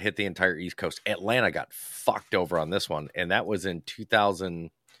one that hit the entire East Coast. Atlanta got fucked over on this one, and that was in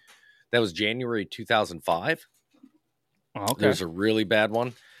 2000. That was January 2005. Okay. There's a really bad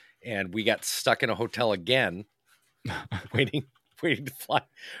one, and we got stuck in a hotel again, waiting to fly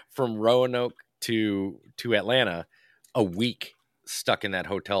from Roanoke to Atlanta. A week stuck in that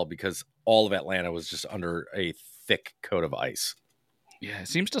hotel because all of Atlanta was just under a thick coat of ice. Yeah, it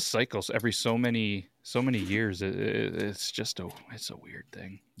seems to cycle every so many years. It's a weird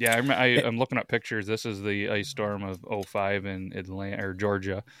thing. Yeah, I'm looking at pictures. This is the ice storm of 2005 in Atlanta or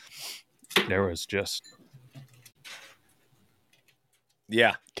Georgia. There was just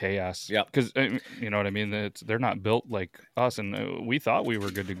chaos. Yeah, because you know what I mean. They're not built like us, and we thought we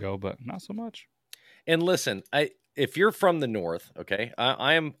were good to go, but not so much. And listen, if you're from the north, okay,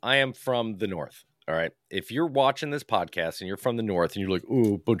 I am from the north. All right. If you're watching this podcast and you're from the north and you're like,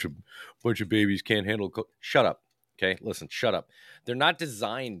 oh, bunch of babies can't handle shut up. Okay. Listen, shut up. They're not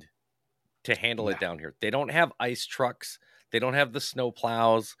designed to handle it down here. They don't have ice trucks. They don't have the snow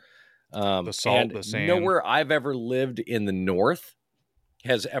plows. The salt, the sand. Nowhere I've ever lived in the north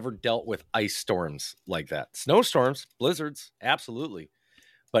has ever dealt with ice storms like that. Snowstorms, blizzards, absolutely.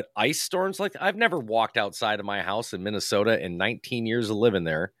 But ice storms like that, I've never walked outside of my house in Minnesota in 19 years of living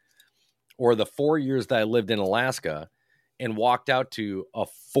there, or the 4 years that I lived in Alaska, and walked out to a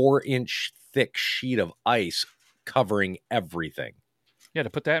 4-inch thick sheet of ice covering everything. Yeah, to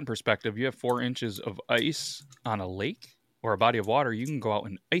put that in perspective, you have 4 inches of ice on a lake or a body of water, you can go out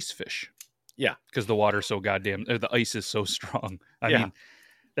and ice fish. Yeah. Because the water's so goddamn, the ice is so strong. I Yeah. mean,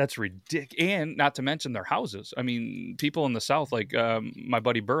 that's ridiculous. And not to mention their houses. I mean, people in the South, like my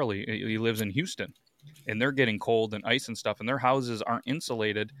buddy Burley, he lives in Houston, and they're getting cold and ice and stuff, and their houses aren't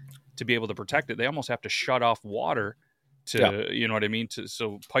insulated to be able to protect it. They almost have to shut off water to, you know what I mean?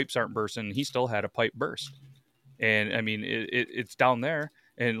 So pipes aren't bursting. He still had a pipe burst. And I mean, it's down there.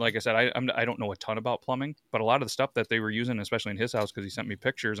 And like I said, I don't know a ton about plumbing, but a lot of the stuff that they were using, especially in his house, because he sent me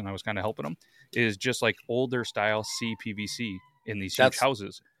pictures and I was kind of helping him, is just like older style CPVC in these huge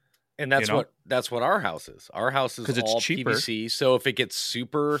houses. And that's what our house is. Our house is all cheaper. PVC. So if it gets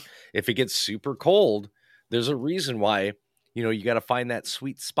super cold, there's a reason why, you got to find that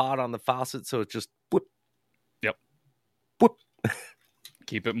sweet spot on the faucet. So it's just whoop. Yep. Whoop.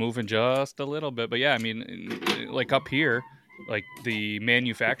 Keep it moving just a little bit. But yeah, I mean, like up here, like the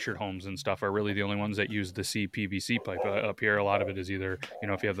manufactured homes and stuff are really the only ones that use the CPVC pipe. Up here, a lot of it is either,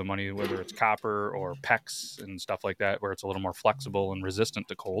 if you have the money, whether it's copper or PEX and stuff like that, where it's a little more flexible and resistant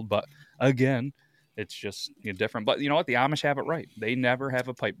to cold. But again, it's just different. But you know what? The Amish have it right. They never have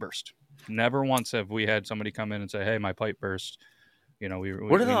a pipe burst. Never once have we had somebody come in and say, "Hey, my pipe burst." What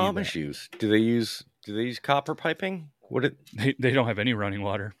do the Amish use? Do they use copper piping? They don't have any running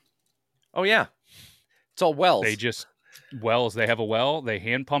water. Oh yeah, it's all wells. They just wells. They have a well. They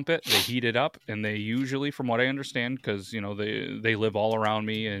hand pump it. They heat it up, and they usually, from what I understand, because they live all around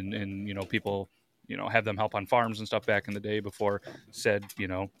me, and people have them help on farms and stuff back in the day before said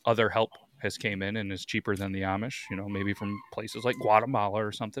other help has came in and is cheaper than the Amish, maybe from places like Guatemala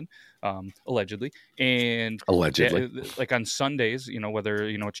or something, allegedly. And like on Sundays, whether,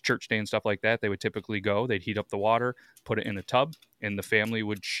 it's church day and stuff like that, they would typically they'd heat up the water, put it in a tub, and the family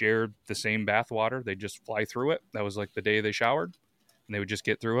would share the same bath water. They'd just fly through it. That was like the day they showered, and they would just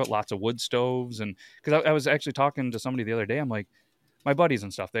get through it. Lots of wood stoves. And because I was actually talking to somebody the other day, I'm like, my buddies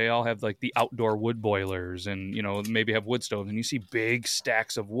and stuff, they all have like the outdoor wood boilers and, maybe have wood stoves, and you see big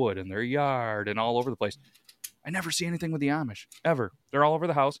stacks of wood in their yard and all over the place. I never see anything with the Amish ever. They're all over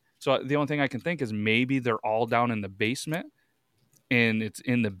the house. So the only thing I can think is maybe they're all down in the basement, and it's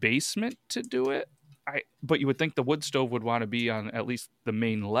in the basement to do it. But you would think the wood stove would want to be on at least the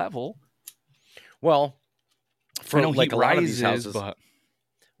main level. Well, for like a lot of these houses, but...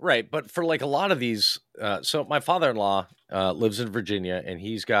 Right, but for like a lot of these, so my father-in-law lives in Virginia, and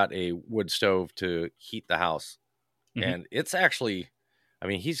he's got a wood stove to heat the house, and it's actually, I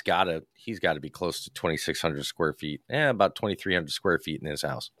mean, he's got to be close to 2,600 square feet, about 2,300 square feet in his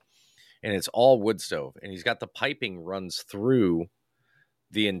house, and it's all wood stove, and he's got the piping runs through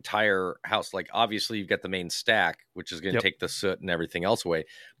the entire house. Like obviously, you've got the main stack, which is going to take the soot and everything else away,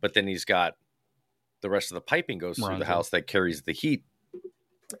 but then he's got the rest of the piping goes through the house that carries the heat.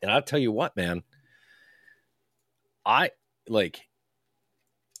 And I'll tell you what, man, I would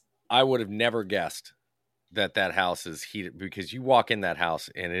have never guessed that house is heated, because you walk in that house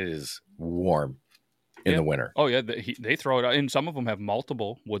and it is warm in the winter. Oh yeah. They throw it out, and some of them have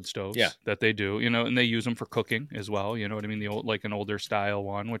multiple wood stoves that they do, and they use them for cooking as well. You know what I mean? The old, like an older style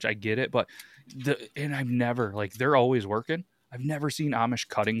one, which I get it, but and I've never, like, they're always working. I've never seen Amish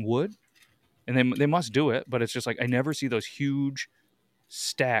cutting wood, and they must do it, but it's just like, I never see those huge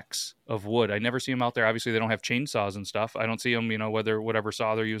stacks of wood. I never see them out there. Obviously, they don't have chainsaws and stuff. I don't see them, whatever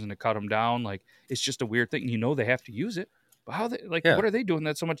saw they're using to cut them down. Like, it's just a weird thing. They have to use it, but how what are they doing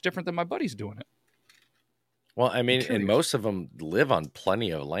that's so much different than my buddy's doing it? Well, I mean, and most of them live on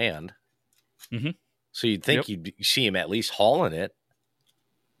plenty of land. So you'd think you'd see them at least hauling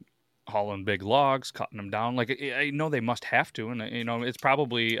big logs, cutting them down. Like, I know they must have to, and it's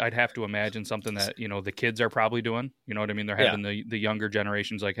probably, I'd have to imagine something that the kids are probably doing. You know what I mean? They're having the younger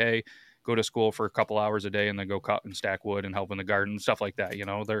generations like, hey, go to school for a couple hours a day and then go cut and stack wood and help in the garden, stuff like that.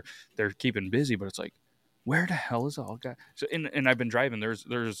 They're keeping busy, but it's like, where the hell is all guy? So and I've been driving. There's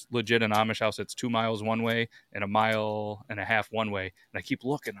legit an Amish house that's 2 miles one way and 1.5 miles one way, and I keep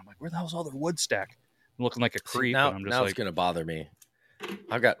looking. I'm like, where the hell's all their wood stack? I'm looking like a creep. Now, and I'm just now like, it's gonna bother me.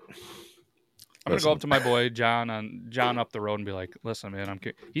 I'm gonna go up to my boy John up the road and be like, listen, man,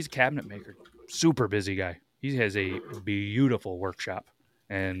 he's a cabinet maker, super busy guy. He has a beautiful workshop,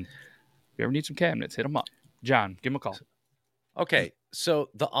 and if you ever need some cabinets, hit him up. John, give him a call. Okay, so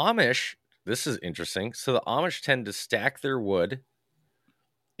the Amish, this is interesting. So the Amish tend to stack their wood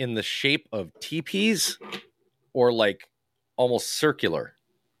in the shape of teepees, or like almost circular.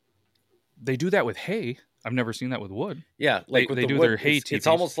 They do that with hay. I've never seen that with wood. Yeah, like they do their hay teepees. It's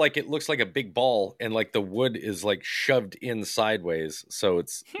almost like it looks like a big ball, and like the wood is like shoved in sideways, so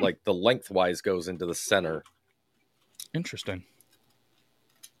it's like the lengthwise goes into the center. Interesting.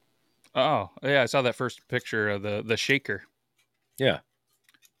 Oh, yeah, I saw that first picture of the shaker. Yeah.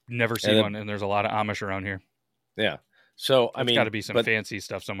 Never seen one, and there's a lot of Amish around here. Yeah. So, It's got to be some fancy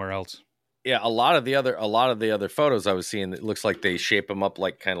stuff somewhere else. Yeah, a lot of the other photos I was seeing, it looks like they shape them up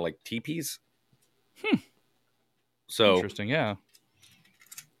like kind of like teepees. So interesting, yeah.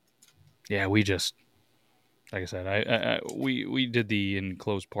 Yeah, we just, like I said, we did the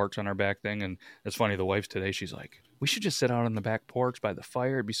enclosed porch on our back thing, and it's funny. The wife today, she's like, "We should just sit out on the back porch by the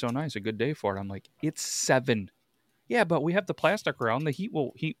fire. It'd be so nice. A good day for it." I'm like, "It's 7." Yeah, but we have the plastic around. The heat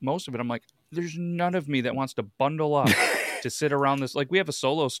will heat most of it. I'm like, there's none of me that wants to bundle up to sit around this. Like, we have a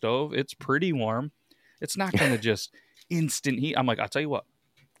solo stove. It's pretty warm. It's not going to just instant heat. I'm like, I'll tell you what.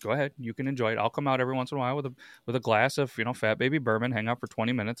 Go ahead. You can enjoy it. I'll come out every once in a while with a glass of, Fat Baby Bourbon, hang out for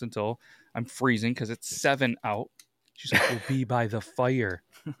 20 minutes until I'm freezing because it's 7 out. She's like, we'll be by the fire.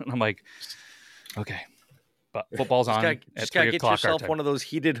 And I'm like, okay. But football's on at 3 o'clock. Just got to get yourself one of those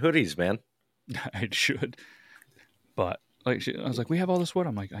heated hoodies, man. I should. But I was like, we have all this wood.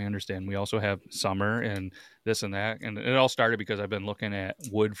 I'm like, I understand. We also have summer and this and that. And it all started because I've been looking at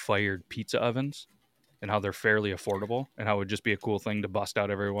wood-fired pizza ovens and how they're fairly affordable and how it would just be a cool thing to bust out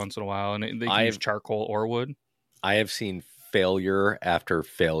every once in a while. And they use charcoal or wood. I have seen failure after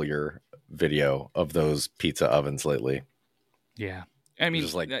failure video of those pizza ovens lately. Yeah. I mean,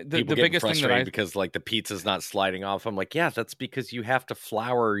 just like the biggest thing that because like the pizza's not sliding off. I'm like, yeah, that's because you have to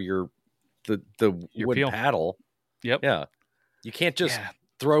flour your wood peel. paddle. Yep. Yeah. You can't just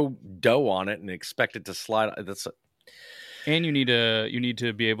throw dough on it and expect it to slide. And you need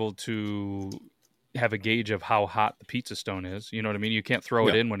to be able to have a gauge of how hot the pizza stone is. You know what I mean? You can't throw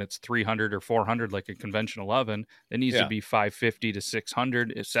it in when it's 300 or 400 like a conventional oven. It needs to be 550 to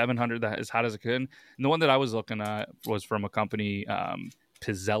 600, 700, that as hot as it can. And the one that I was looking at was from a company,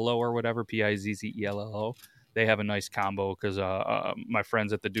 Pizzello or whatever, Pizzello. They have a nice combo because my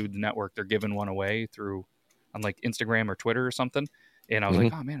friends at the Dude Network, they're giving one away on like Instagram or Twitter or something. And I was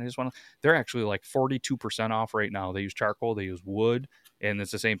like, oh man, I just want to, they're actually like 42% off right now. They use charcoal, they use wood, and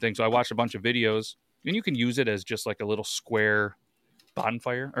it's the same thing. So I watched a bunch of videos, and you can use it as just like a little square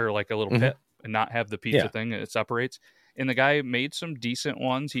bonfire or like a little pit and not have the pizza thing that it separates. And the guy made some decent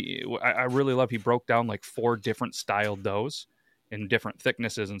ones. I really love, he broke down like 4 different style doughs and different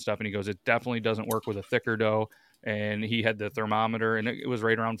thicknesses and stuff. And he goes, it definitely doesn't work with a thicker dough. And he had the thermometer, and it was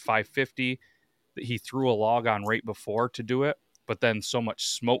right around 550. He threw a log on right before to do it, but then so much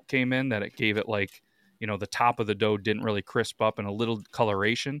smoke came in that it gave it like, the top of the dough didn't really crisp up and a little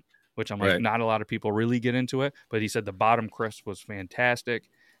coloration, which I'm like, not a lot of people really get into it. But he said the bottom crisp was fantastic.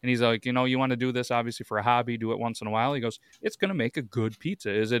 And he's like, you want to do this obviously for a hobby, do it once in a while. He goes, it's going to make a good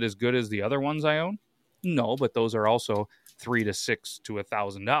pizza. Is it as good as the other ones I own? No, but those are also $300 to $600 to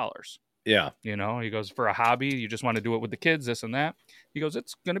 $1,000. Yeah. He goes, for a hobby, you just want to do it with the kids, this and that. He goes,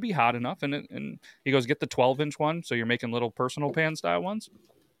 it's going to be hot enough. And he goes, get the 12-inch one. So you're making little personal pan style ones.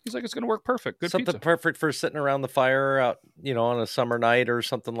 He's like, it's going to work perfect. Good something pizza. Perfect for sitting around the fire out, on a summer night or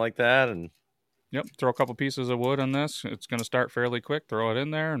something like that. And yep. Throw a couple pieces of wood on this. It's going to start fairly quick. Throw it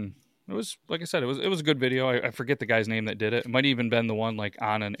in there. And it was, like I said, it was a good video. I forget the guy's name that did it. It might even been the one like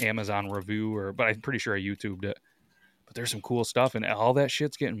on an Amazon review but I'm pretty sure I YouTubed it. But there's some cool stuff, and all that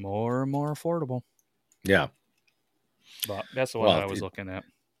shit's getting more and more affordable. Yeah. But that's the one I was looking at.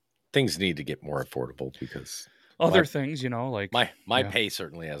 Things need to get more affordable because other things, like my pay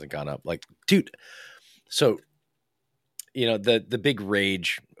certainly hasn't gone up. Like, dude, so the big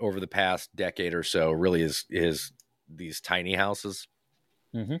rage over the past decade or so really is these tiny houses.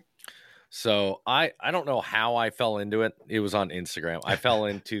 Mm-hmm. So I don't know how I fell into it. It was on Instagram. I fell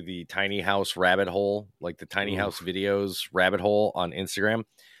into the tiny house rabbit hole, like the tiny house videos rabbit hole on Instagram.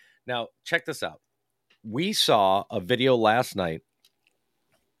 Now, check this out. We saw a video last night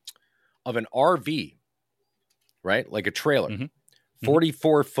of an RV, right? Like a trailer,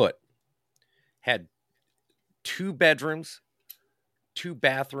 44 foot, had 2 bedrooms, 2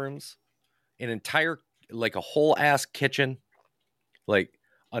 bathrooms, an entire, like a whole ass kitchen, like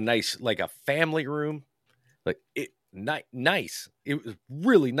a nice, like a family room, like it nice. It was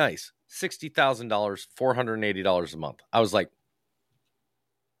really nice. $60,000, $480 a month. I was like,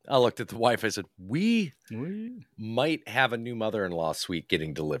 I looked at the wife. I said, we might have a new mother-in-law suite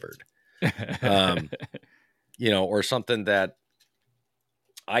getting delivered, or something that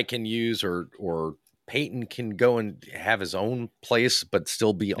I can use, or Peyton can go and have his own place, but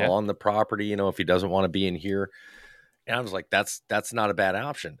still be on the property, if he doesn't want to be in here. And I was like, that's not a bad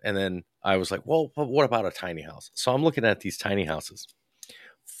option. And then I was like, well, what about a tiny house? So I'm looking at these tiny houses,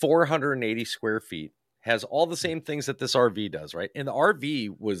 480 square feet, has all the same things that this RV does, right? And the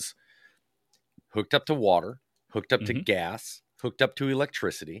RV was hooked up to water, hooked up to gas, hooked up to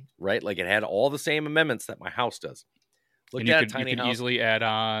electricity, right? Like it had all the same amendments that my house does. And you could easily add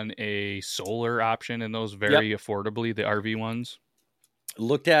on a solar option in those very affordably, the RV ones.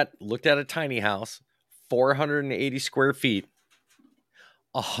 Looked at a tiny house, 480 square feet,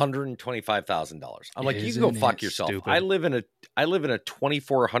 $125,000. I'm like, you can go fuck yourself. Stupid? I live in a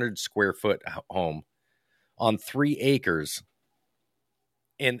 2,400 square foot home on 3 acres,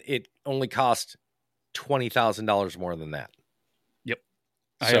 and it only cost $20,000 more than that. Yep.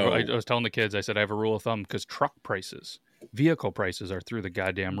 I was telling the kids, I said, I have a rule of thumb because vehicle prices are through the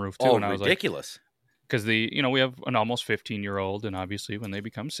goddamn roof too. Oh, and I was ridiculous. Because we have an almost 15-year-old, and obviously when they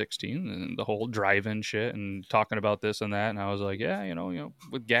become 16, and the whole drive-in shit and talking about this and that, and I was like, yeah,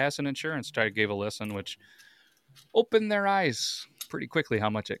 with gas and insurance, gave a listen, which opened their eyes pretty quickly how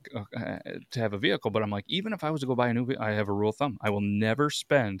much to have a vehicle. But I'm like, even if I was to go buy a new vehicle, I have a rule of thumb: I will never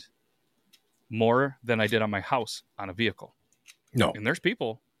spend more than I did on my house on a vehicle. No, and there's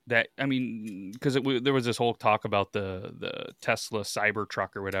people that, because there was this whole talk about the Tesla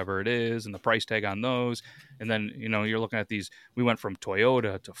Cybertruck or whatever it is, and the price tag on those, and then you're looking at these. We went from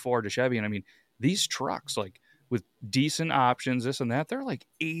Toyota to Ford to Chevy, and these trucks, like with decent options, this and that, they're like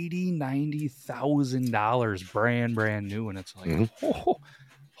 $80,000-$90,000 brand new, and it's like,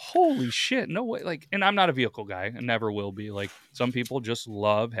 holy shit, no way! Like, and I'm not a vehicle guy, and never will be. Like, some people just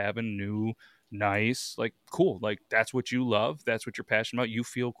love having new, nice, like, cool, like that's what you love, that's what you're passionate about, you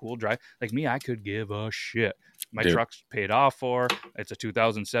feel cool drive. Like me, I could give a shit. My truck's paid off for. It's a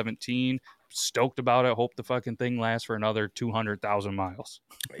 2017, stoked about it, hope the fucking thing lasts for another 200,000 miles.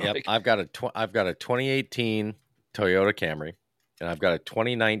 Yep. I've got a 2018 Toyota Camry, and I've got a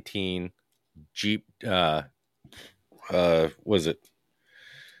 2019 Jeep was it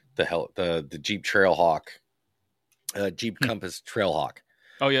the Jeep Trailhawk, Jeep Compass Trailhawk.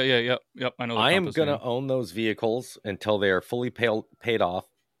 Oh, yeah. Yep. I know. I am going to own those vehicles until they are fully paid off,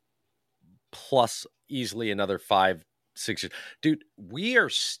 plus easily another 5-6 years. Dude, we are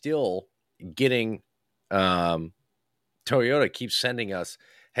still getting, Toyota keeps sending us,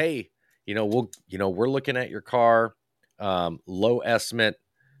 hey, we're looking at your car, low estimate.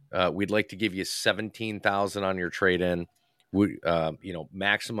 We'd like to give you 17,000 on your trade-in.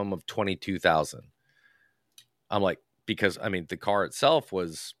 Maximum of 22,000. I'm like, because the car itself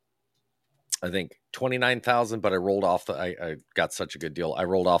was, I think, 29,000, but I rolled off I got such a good deal. I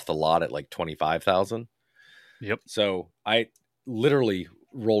rolled off the lot at like 25,000. Yep. So I literally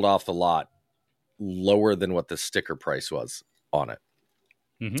rolled off the lot lower than what the sticker price was on it.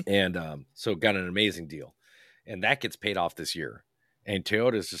 Mm-hmm. And so got an amazing deal, and that gets paid off this year. And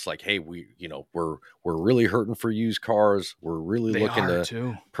Toyota is just like, hey, we're really hurting for used cars. We're really looking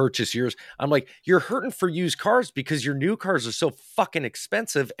to purchase yours. I'm like, you're hurting for used cars because your new cars are so fucking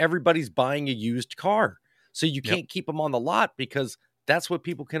expensive. Everybody's buying a used car. So you can't keep them on the lot because that's what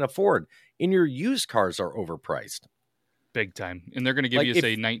people can afford. And your used cars are overpriced. Big time. And they're going to give you,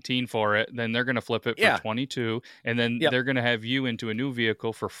 say, 19 for it. Then they're going to flip it for 22. And then they're going to have you into a new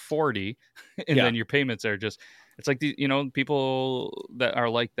vehicle for 40. And then your payments are just... It's like the people that are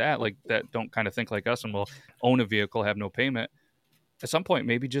like that don't kind of think like us and will own a vehicle, have no payment. At some point,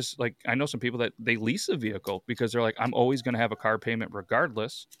 maybe just like, I know some people that they lease a vehicle because they're like, I'm always going to have a car payment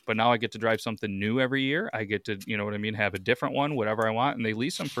regardless, but now I get to drive something new every year. I get to, have a different one, whatever I want. And they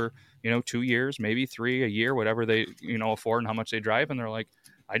lease them for, 2 years, maybe 3 a year, whatever they, afford and how much they drive. And they're like,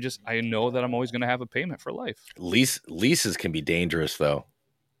 I know that I'm always going to have a payment for life. Leases can be dangerous though.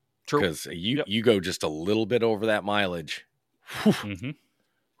 Because you go just a little bit over that mileage. Mm-hmm.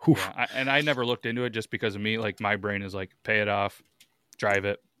 Yeah, I never looked into it just because of me. Like my brain is like, pay it off, drive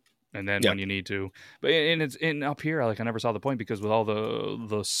it, and then when you need to. But it's up here, like I never saw the point because with all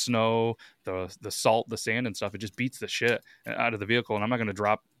the snow, the salt, the sand and stuff, it just beats the shit out of the vehicle. And I'm not going to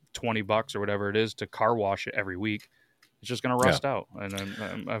drop $20 or whatever it is to car wash it every week. It's just going to rust out, and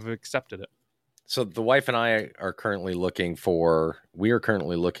then I've accepted it. So the wife and I are currently looking for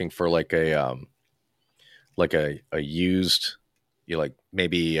like a used, like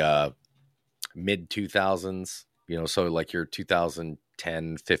maybe mid 2000s, so like your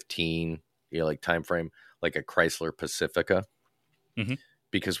 2010, 15, like time frame, like a Chrysler Pacifica,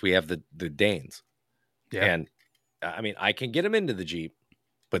 because we have the Danes. Yeah. And I can get them into the Jeep,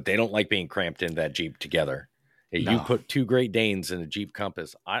 but they don't like being cramped in that Jeep together. No. You put 2 Great Danes in a Jeep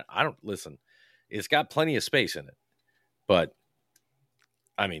Compass. I don't listen. It's got plenty of space in it, but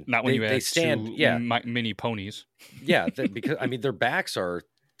not when they stand. Mini ponies. Yeah, because their backs are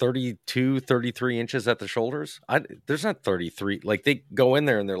 32, 33 inches at the shoulders. There's not 33. Like they go in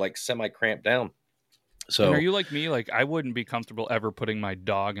there and they're like semi cramped down. So and are you like me? Like I wouldn't be comfortable ever putting my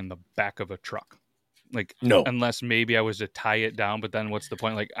dog in the back of a truck. Like, no, unless maybe I was to tie it down, but then what's the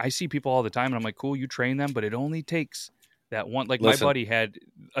point? Like, I see people all the time and I'm like, cool, you train them, but it only takes that one. Like, my buddy had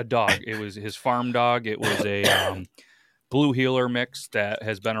a dog. It was his farm dog. It was a blue heeler mix that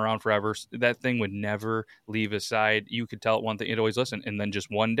has been around forever. That thing would never leave his side. You could tell it one thing, it'd always listen. And then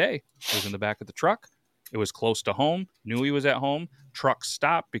just one day, it was in the back of the truck. It was close to home, knew he was at home. Truck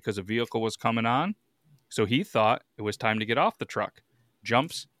stopped because a vehicle was coming on. So he thought it was time to get off the truck.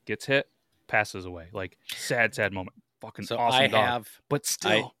 Jumps, gets hit, passes away. Like, sad moment. Fucking so awesome dog. But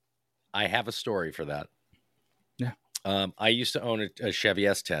still. I have a story for that. Yeah. I used to own a Chevy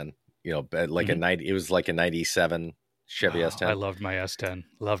S10, like a 90, it was like a 97 Chevy S10. I loved my S10.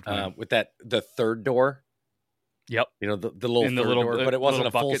 Loved mine. With the third door. Yep. The little third door, but it wasn't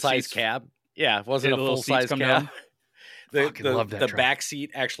a full-size cab. Yeah, it wasn't a full-size cab. The back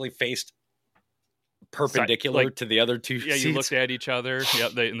seat actually faced perpendicular to the other two seats. You looked at each other.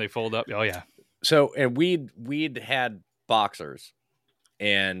 Yep, they fold up. Oh yeah. So, and we'd had Boxers,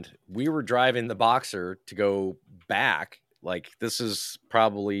 and we were driving the Boxer to go back. Like, this is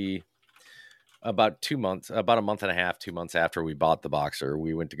probably about a month and a half, 2 months after we bought the Boxer.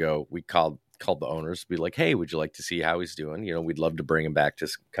 We went to go. We called the owners, be like, "Hey, would you like to see how he's doing? We'd love to bring him back to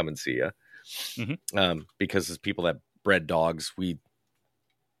come and see you." Mm-hmm. Because as people that bred dogs, we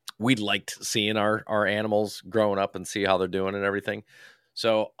liked seeing our animals growing up and see how they're doing and everything.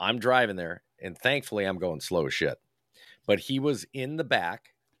 So I'm driving there, and thankfully I'm going slow as shit. But he was in the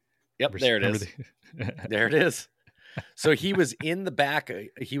back. Yep, there it is. There it is. So he was in the back.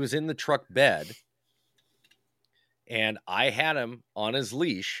 He was in the truck bed, and I had him on his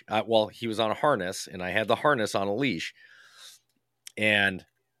leash. He was on a harness, and I had the harness on a leash. And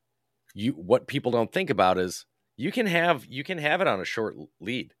what people don't think about is you can have it on a short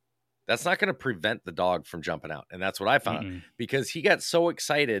lead. That's not going to prevent the dog from jumping out. And that's what I found, because he got so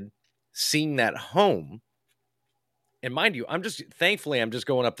excited seeing that home. And mind you, I'm just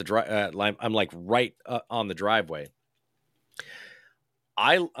going up the drive. I'm like right on the driveway.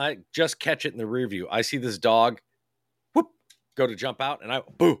 I just catch it in the rear view. I see this dog, whoop, go to jump out, and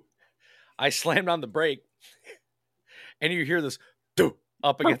I slammed on the brake, and you hear this doo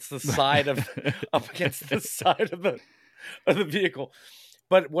up against the side of the vehicle.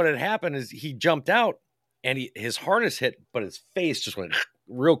 But what had happened is he jumped out, and his harness hit, but his face just went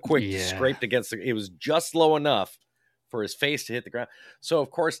real quick, scraped against it was just low enough for his face to hit the ground. So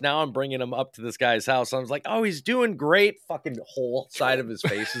of course now I'm bringing him up to this guy's house. I was like, "Oh, he's doing great." Fucking whole side of his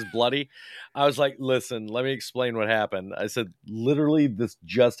face is bloody. I was like, "Listen, let me explain what happened." I said, "Literally, this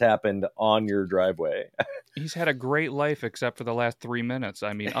just happened on your driveway." He's had a great life except for the last 3 minutes.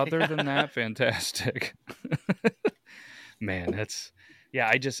 I mean, other than that, fantastic. Man, that's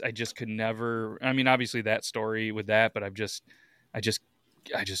I just could never. I mean, obviously that story with that, but I just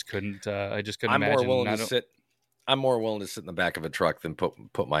couldn't. I just couldn't imagine. I'm more willing to sit in the back of a truck than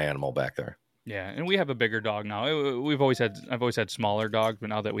put my animal back there. Yeah, and we have a bigger dog now. I've always had smaller dogs, but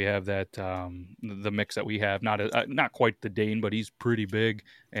now that we have that the mix that we have, not quite the Dane, but he's pretty big.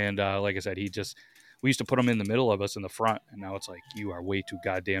 And like I said, we used to put him in the middle of us in the front, and now it's like, you are way too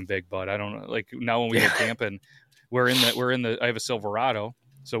goddamn big, bud. I don't know. Like, now when we go camping, we're in the. I have a Silverado,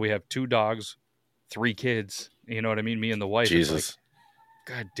 so we have 2 dogs, 3 kids. You know what I mean? Me and the wife. Jesus.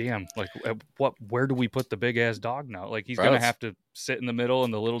 God damn, like where do we put the big ass dog now? Like, he's going to have to sit in the middle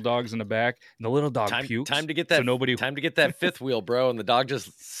and the little dog's in the back, and the little dog pukes. Time to get that fifth wheel, bro. And the dog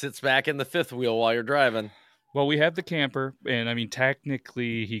just sits back in the fifth wheel while you're driving. Well, we have the camper, and I mean,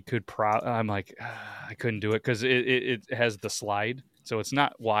 technically he could I'm like, I couldn't do it because it has the slide. So it's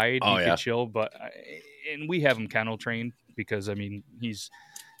not wide. He could chill, and we have him kennel trained because, I mean,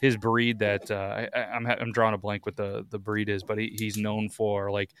 his breed that I'm drawing a blank what the breed is, but he's known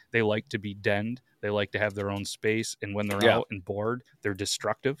for, like, they like to be denned. They like to have their own space. And when they're out and bored, they're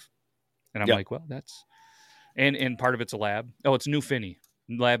destructive. And I'm like, well, that's, and part of it's a lab. Oh, it's Newfoundland.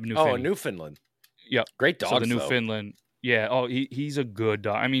 Lab Newfoundland. Oh, Newfoundland. Yep. Great dogs, so the Newfoundland. Yeah. Oh, he's a good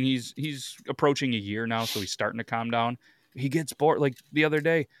dog. I mean, he's approaching a year now, so he's starting to calm down. He gets bored. Like, the other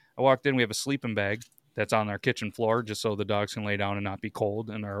day I walked in, we have a sleeping bag that's on our kitchen floor just so the dogs can lay down and not be cold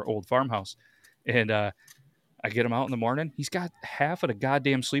in our old farmhouse. And I get him out in the morning. He's got half of the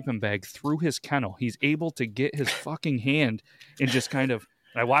goddamn sleeping bag through his kennel. He's able to get his fucking hand and just kind of,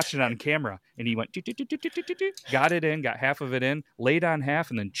 I watched it on camera, and he went, got it in, got half of it in, laid on half,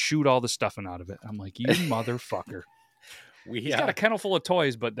 and then chewed all the stuffing out of it. I'm like, you motherfucker. He's got a kennel full of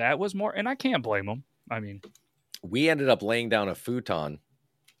toys, but that was more, and I can't blame him. I mean, we ended up laying down a futon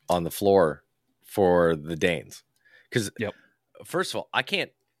on the floor for the Danes, because first of all, I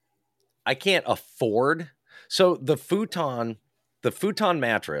can't afford. So the futon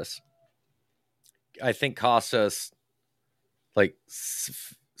mattress, I think cost us like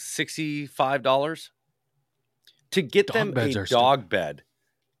 $65 to get them a dog bed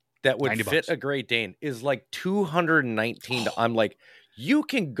that would fit a Great Dane is like $219. I'm like, you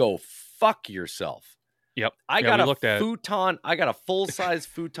can go fuck yourself. Yep. I got a futon. I got a full-size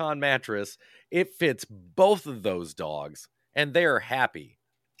futon mattress. It fits both of those dogs, and they're happy.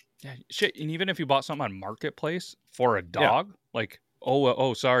 Yeah, shit. And even if you bought something on Marketplace for a dog, like,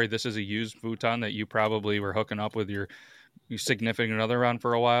 sorry, this is a used futon that you probably were hooking up with your significant other on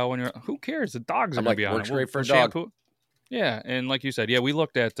for a while. When who cares? The dogs are going to be on works it. Great for a dog. Yeah, and like you said, we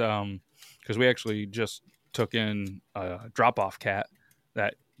looked at because we actually just took in a drop-off cat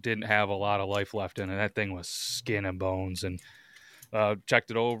that didn't have a lot of life left in it. That thing was skin and bones, and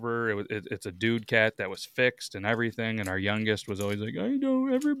checked it over. It's a dude cat that was fixed and everything, and our youngest was always like, I know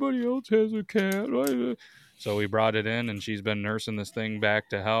everybody else has a cat. So we brought it in, and she's been nursing this thing back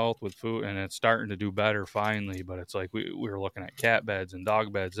to health with food, and it's starting to do better finally. But it's like we were looking at cat beds and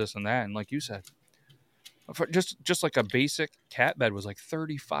dog beds, this and that, and like you said, for just like a basic cat bed was like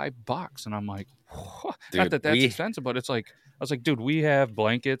 $35, and I'm like, dude, not that that's expensive, but it's like, I was like, dude, we have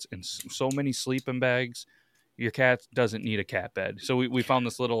blankets and so many sleeping bags. Your cat doesn't need a cat bed. So we found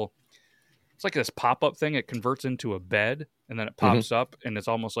this little, it's like this pop-up thing. It converts into a bed, and then it pops up, and it's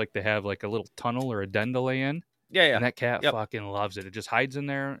almost like they have like a little tunnel or a den to lay in. Yeah. And that cat fucking loves it. It just hides in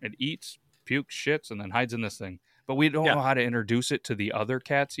there. It eats, pukes, shits, and then hides in this thing. But we don't know how to introduce it to the other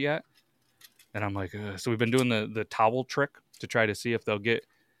cats yet. And I'm like, ugh. So we've been doing the towel trick to try to see if they'll get.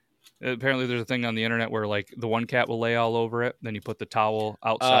 Apparently, there's a thing on the internet where like the one cat will lay all over it, then you put the towel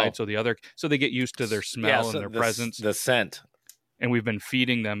outside, so they get used to their smell and their presence, the scent. And we've been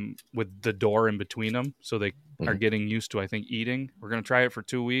feeding them with the door in between them, so they are getting used to, I think, eating. We're gonna try it for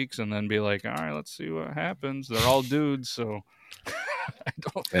 2 weeks and then be like, all right, let's see what happens. They're all dudes, so I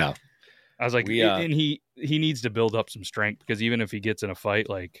don't. Yeah. I was like, and he needs to build up some strength, because even if he gets in a fight,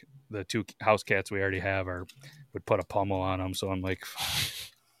 like the 2 house cats we already have would put a pummel on him. So I'm like,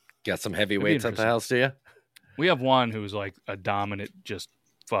 got some heavyweights at the house, do you? We have one who's like a dominant, just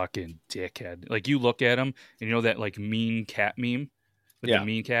fucking dickhead. Like you look at him and you know that like mean cat meme with the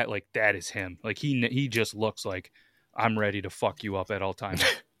mean cat, like that is him. Like he just looks like, I'm ready to fuck you up at all times,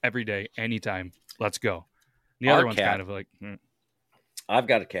 every day, anytime. Let's go. The other one's kind of like, I've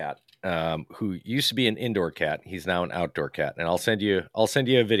got a cat who used to be an indoor cat. He's now an outdoor cat, and I'll send you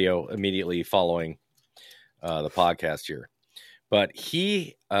a video immediately following the podcast here. But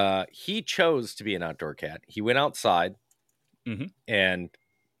he chose to be an outdoor cat. He went outside and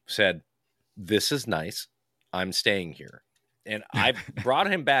said, "This is nice. I'm staying here." And I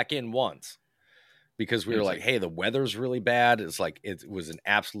brought him back in once because we were like, "Hey, the weather's really bad." It's like it was an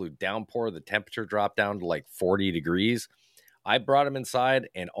absolute downpour. The temperature dropped down to like 40 degrees. I brought him inside,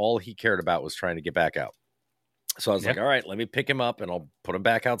 and all he cared about was trying to get back out. So I was like, all right, let me pick him up and I'll put him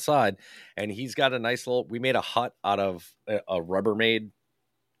back outside. And he's got a nice we made a hut out of a Rubbermaid,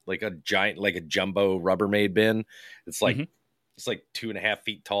 like a giant, like a jumbo Rubbermaid bin. It's like, it's like 2.5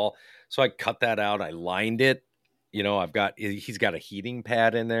 feet tall. So I cut that out. I lined it. You know, he's got a heating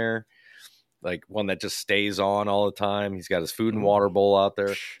pad in there, like one that just stays on all the time. He's got his food and water bowl out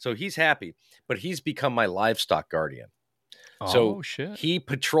there. So he's happy, but he's become my livestock guardian. So he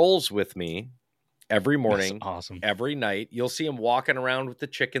patrols with me every morning, every night. You'll see him walking around with the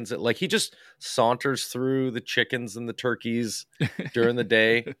chickens. Like he just saunters through the chickens and the turkeys during the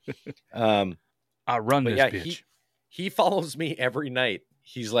day. I run this bitch. He follows me every night.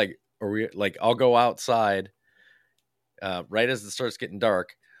 He's like, I'll go outside right as it starts getting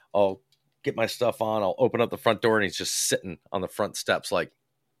dark. I'll get my stuff on. I'll open up the front door, and he's just sitting on the front steps like,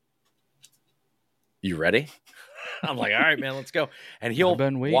 "You ready?" I'm like, all right, man, let's go. And he'll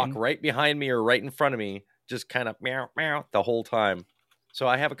walk right behind me or right in front of me, just kind of meow, meow the whole time. So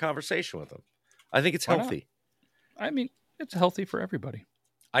I have a conversation with him. I think it's healthy. I mean, it's healthy for everybody.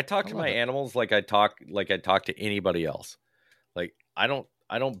 I talk to my animals like I talk to anybody else. Like I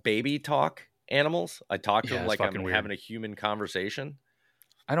don't baby talk animals. I talk to them like I'm having a human conversation.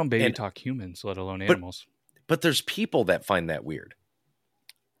 I don't baby talk humans, let alone animals. But there's people that find that weird.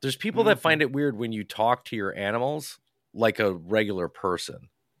 There's people that find it weird when you talk to your animals like a regular person.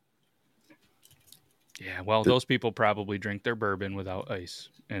 Yeah, well, those people probably drink their bourbon without ice.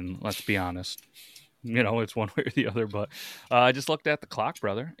 And let's be honest, you know, it's one way or the other. But I just looked at the clock,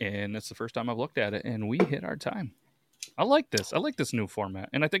 brother, and it's the first time I've looked at it, and we hit our time. I like this. I like this new format.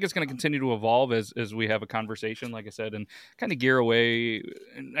 And I think it's going to continue to evolve as we have a conversation, like I said, and kind of gear away.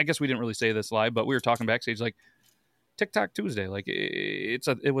 And I guess we didn't really say this live, but we were talking backstage like, TikTok Tuesday, like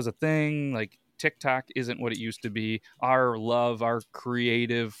it was a thing. Like TikTok isn't what it used to be. Our love, our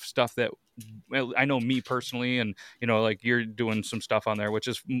creative stuff that well, I know me personally, and like you're doing some stuff on there, which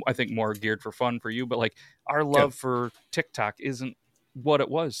is I think more geared for fun for you. But like our love for TikTok isn't what it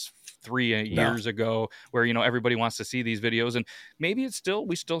was 3 years ago, where everybody wants to see these videos, and maybe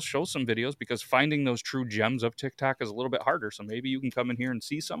we still show some videos because finding those true gems of TikTok is a little bit harder. So maybe you can come in here and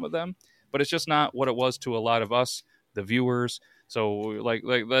see some of them, but it's just not what it was to a lot of us, the viewers. So like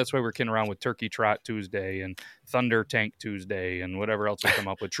that's why we're kidding around with Turkey Trot Tuesday and Thunder Tank Tuesday and whatever else we come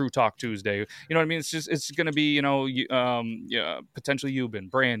up with, True Talk Tuesday. You know what I mean? It's going to be, potentially Euban,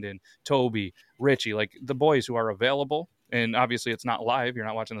 Brandon, Toby, Richie, like the boys who are available. And obviously it's not live. You're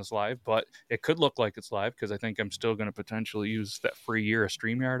not watching this live, but it could look like it's live because I think I'm still going to potentially use that free year of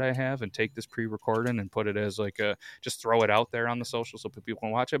StreamYard I have and take this pre-recording and put it as just throw it out there on the social so people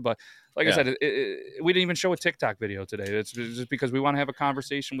can watch it. But like I said, we didn't even show a TikTok video today. It's just because we want to have a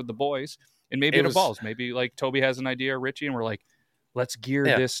conversation with the boys, and maybe it evolves. Maybe like Toby has an idea, Richie, and we're like, let's gear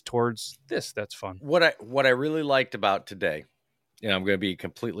this towards this. That's fun. What I really liked about today, I'm going to be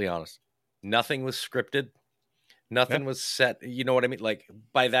completely honest, nothing was scripted. Nothing was set. You know what I mean? Like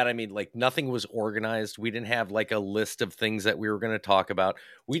by that, I mean, like nothing was organized. We didn't have like a list of things that we were going to talk about.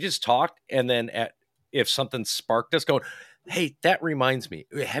 We just talked. And then if something sparked us going, hey, that reminds me,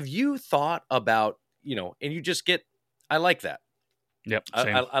 have you thought about, and you just get, I like that. Yep.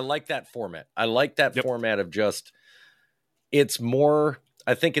 I like that format. I like that format of just, it's more,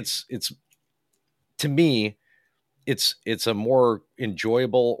 I think it's to me, it's a more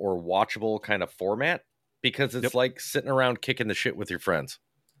enjoyable or watchable kind of format. Because it's like sitting around kicking the shit with your friends.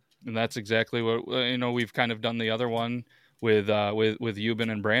 And that's exactly what, we've kind of done the other one with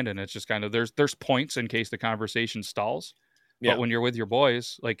Euban and Brandon. It's just kind of, there's points in case the conversation stalls. But when you're with your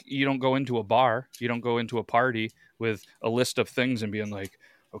boys, like you don't go into a bar, you don't go into a party with a list of things and being like,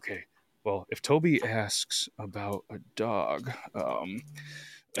 okay, well, if Toby asks about a dog,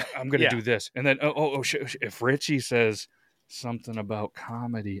 I'm going to do this. And then, if Richie says something about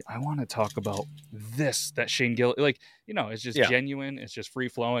comedy, I want to talk about this, that Shane Gill, it's just genuine, it's just free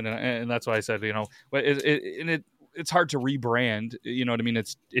flowing, and that's why I said, it's hard to rebrand, you know what I mean?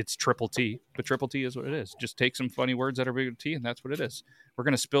 It's Triple T, but Triple T is what it is. Just take some funny words that are big T, and that's what it is. We're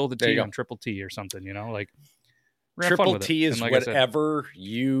gonna spill the tea on Triple T or something, like Triple T is like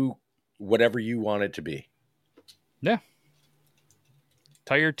whatever you want it to be. Yeah.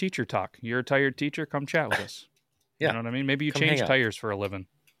 Tired teacher talk. You're a tired teacher, come chat with us. You know what I mean? Maybe you change tires for a living.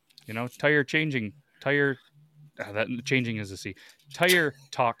 Changing is a C. Tire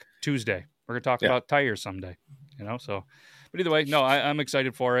Talk Tuesday. We're going to talk about tires someday, so. But either way, no, I'm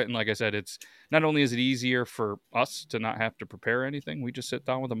excited for it. And like I said, it's not only is it easier for us to not have to prepare anything, we just sit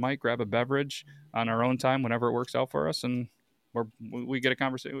down with a mic, grab a beverage on our own time whenever it works out for us, and we get a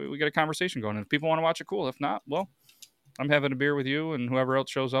conversation going. And if people want to watch it, cool. If not, well, I'm having a beer with you and whoever else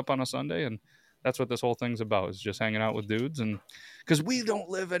shows up on a Sunday, and that's what this whole thing's about, is just hanging out with dudes. And because we don't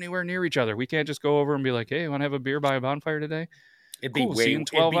live anywhere near each other, we can't just go over and be like, hey, want to have a beer by a bonfire today? It'd be way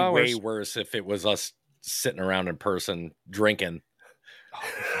worse if it was us sitting around in person drinking.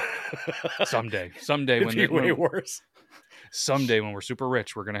 Someday way worse. Someday when we're super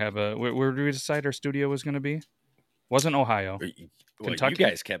rich, we're gonna have where do we decide our studio was gonna be? Wasn't Ohio. Kentucky? You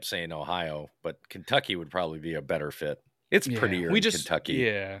guys kept saying Ohio, but Kentucky would probably be a better fit. It's prettier in Kentucky.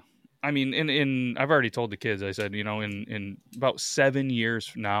 Yeah. I mean, in I've already told the kids, I said, in about 7 years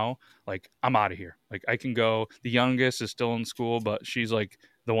from now, like I'm out of here. Like I can go. The youngest is still in school, but she's like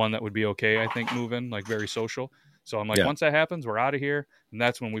the one that would be okay, I think, moving, like very social. So I'm like, once that happens, we're out of here. And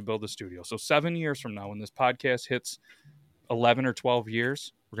that's when we build the studio. So 7 years from now, when this podcast hits 11 or 12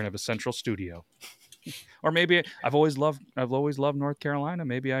 years, we're going to have a central studio. Or maybe I've always loved North Carolina.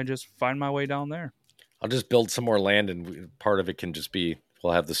 Maybe I just find my way down there. I'll just build some more land, and part of it can just be,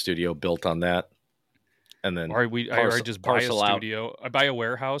 we'll have the studio built on that. And then I just buy a studio. I buy a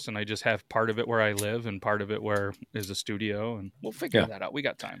warehouse and I just have part of it where I live and part of it where is a studio, and we'll figure that out. We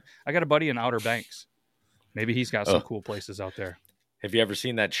got time. I got a buddy in Outer Banks. Maybe he's got some cool places out there. Have you ever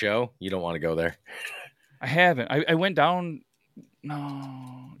seen that show? You don't want to go there. I haven't. I went down.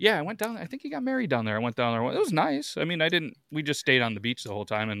 No. Yeah, I went down. I think he got married down there. I went down there. It was nice. I mean, we just stayed on the beach the whole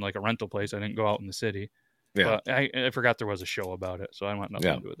time in like a rental place. I didn't go out in the city. Yeah. But I forgot there was a show about it, so I want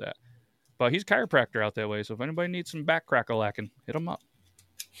nothing to do with that. But he's a chiropractor out that way, so if anybody needs some back crack-a-lacking, hit him up.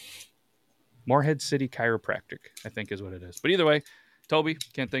 Morehead City Chiropractic, I think is what it is. But either way, Toby,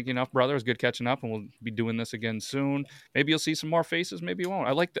 can't thank you enough, brother. It was good catching up, and we'll be doing this again soon. Maybe you'll see some more faces, maybe you won't.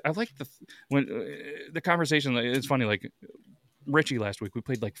 I like the conversation. It's funny, like Richie last week, we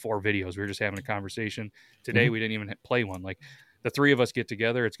played like 4 videos. We were just having a conversation. Today, we didn't even play one. Like the 3 of us get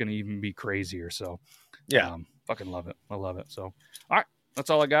together, it's going to even be crazier. So, fucking love it. I love it. So, all right, that's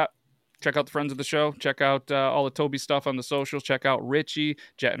all I got. check out the friends of the show. Check out all the Toby stuff on the socials. Check out Richie,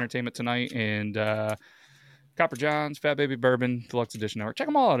 Jet Entertainment Tonight, and Copper John's, Fat Baby Bourbon, Deluxe Edition Network. Check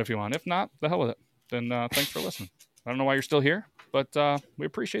them all out if you want. If not, the hell with it. Then thanks for listening. I don't know why you're still here, but we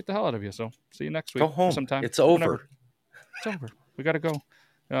appreciate the hell out of you. So see you next week. Go home. Sometime. It's over. Whenever. It's over. We got to go.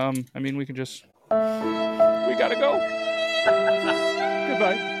 I mean, we can just... We got to go.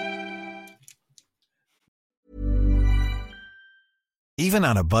 Goodbye. Even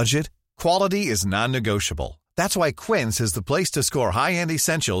on a budget, quality is non-negotiable. That's why Quince is the place to score high-end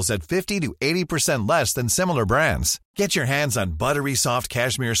essentials at 50 to 80% less than similar brands. Get your hands on buttery soft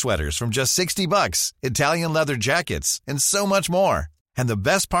cashmere sweaters from just $60, Italian leather jackets, and so much more. And the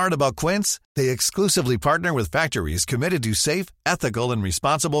best part about Quince, they exclusively partner with factories committed to safe, ethical, and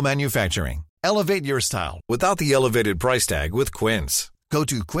responsible manufacturing. Elevate your style without the elevated price tag with Quince. Go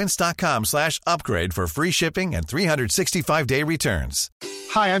to quince.com/upgrade for free shipping and 365-day returns.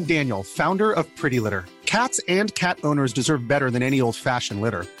 Hi, I'm Daniel, founder of Pretty Litter. Cats and cat owners deserve better than any old-fashioned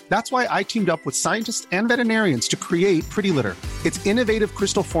litter. That's why I teamed up with scientists and veterinarians to create Pretty Litter. Its innovative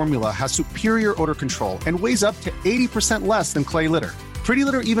crystal formula has superior odor control and weighs up to 80% less than clay litter. Pretty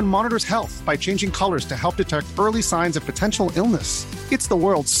Litter even monitors health by changing colors to help detect early signs of potential illness. It's the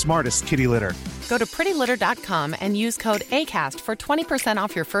world's smartest kitty litter. Go to prettylitter.com and use code ACAST for 20%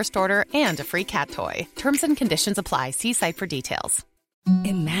 off your first order and a free cat toy. Terms and conditions apply. See site for details.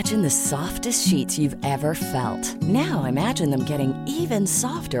 Imagine the softest sheets you've ever felt. Now imagine them getting even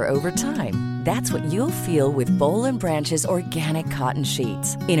softer over time. That's what you'll feel with Boll & Branch's organic cotton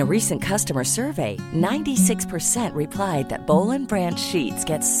sheets. In a recent customer survey, 96% replied that Boll & Branch sheets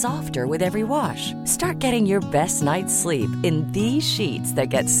get softer with every wash. Start getting your best night's sleep in these sheets that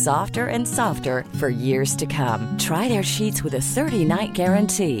get softer and softer for years to come. Try their sheets with a 30-night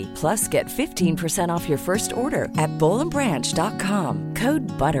guarantee. Plus, get 15% off your first order at bollandbranch.com. Code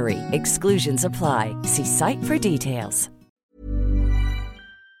BUTTERY. Exclusions apply. See site for details.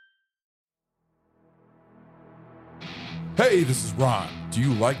 Hey, this is Ron. Do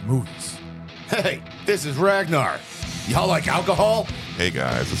you like movies? Hey, this is Ragnar. Y'all like alcohol? Hey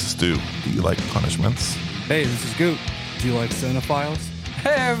guys, this is Stu. Do you like punishments? Hey, this is Goot. Do you like cinephiles?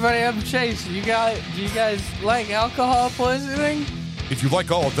 Hey everybody, I'm Chase. Do you guys like alcohol poisoning? If you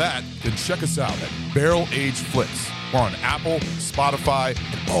like all of that, then check us out at Barrel Age Flicks. We're on Apple, Spotify,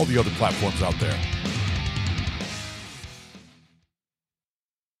 and all the other platforms out there.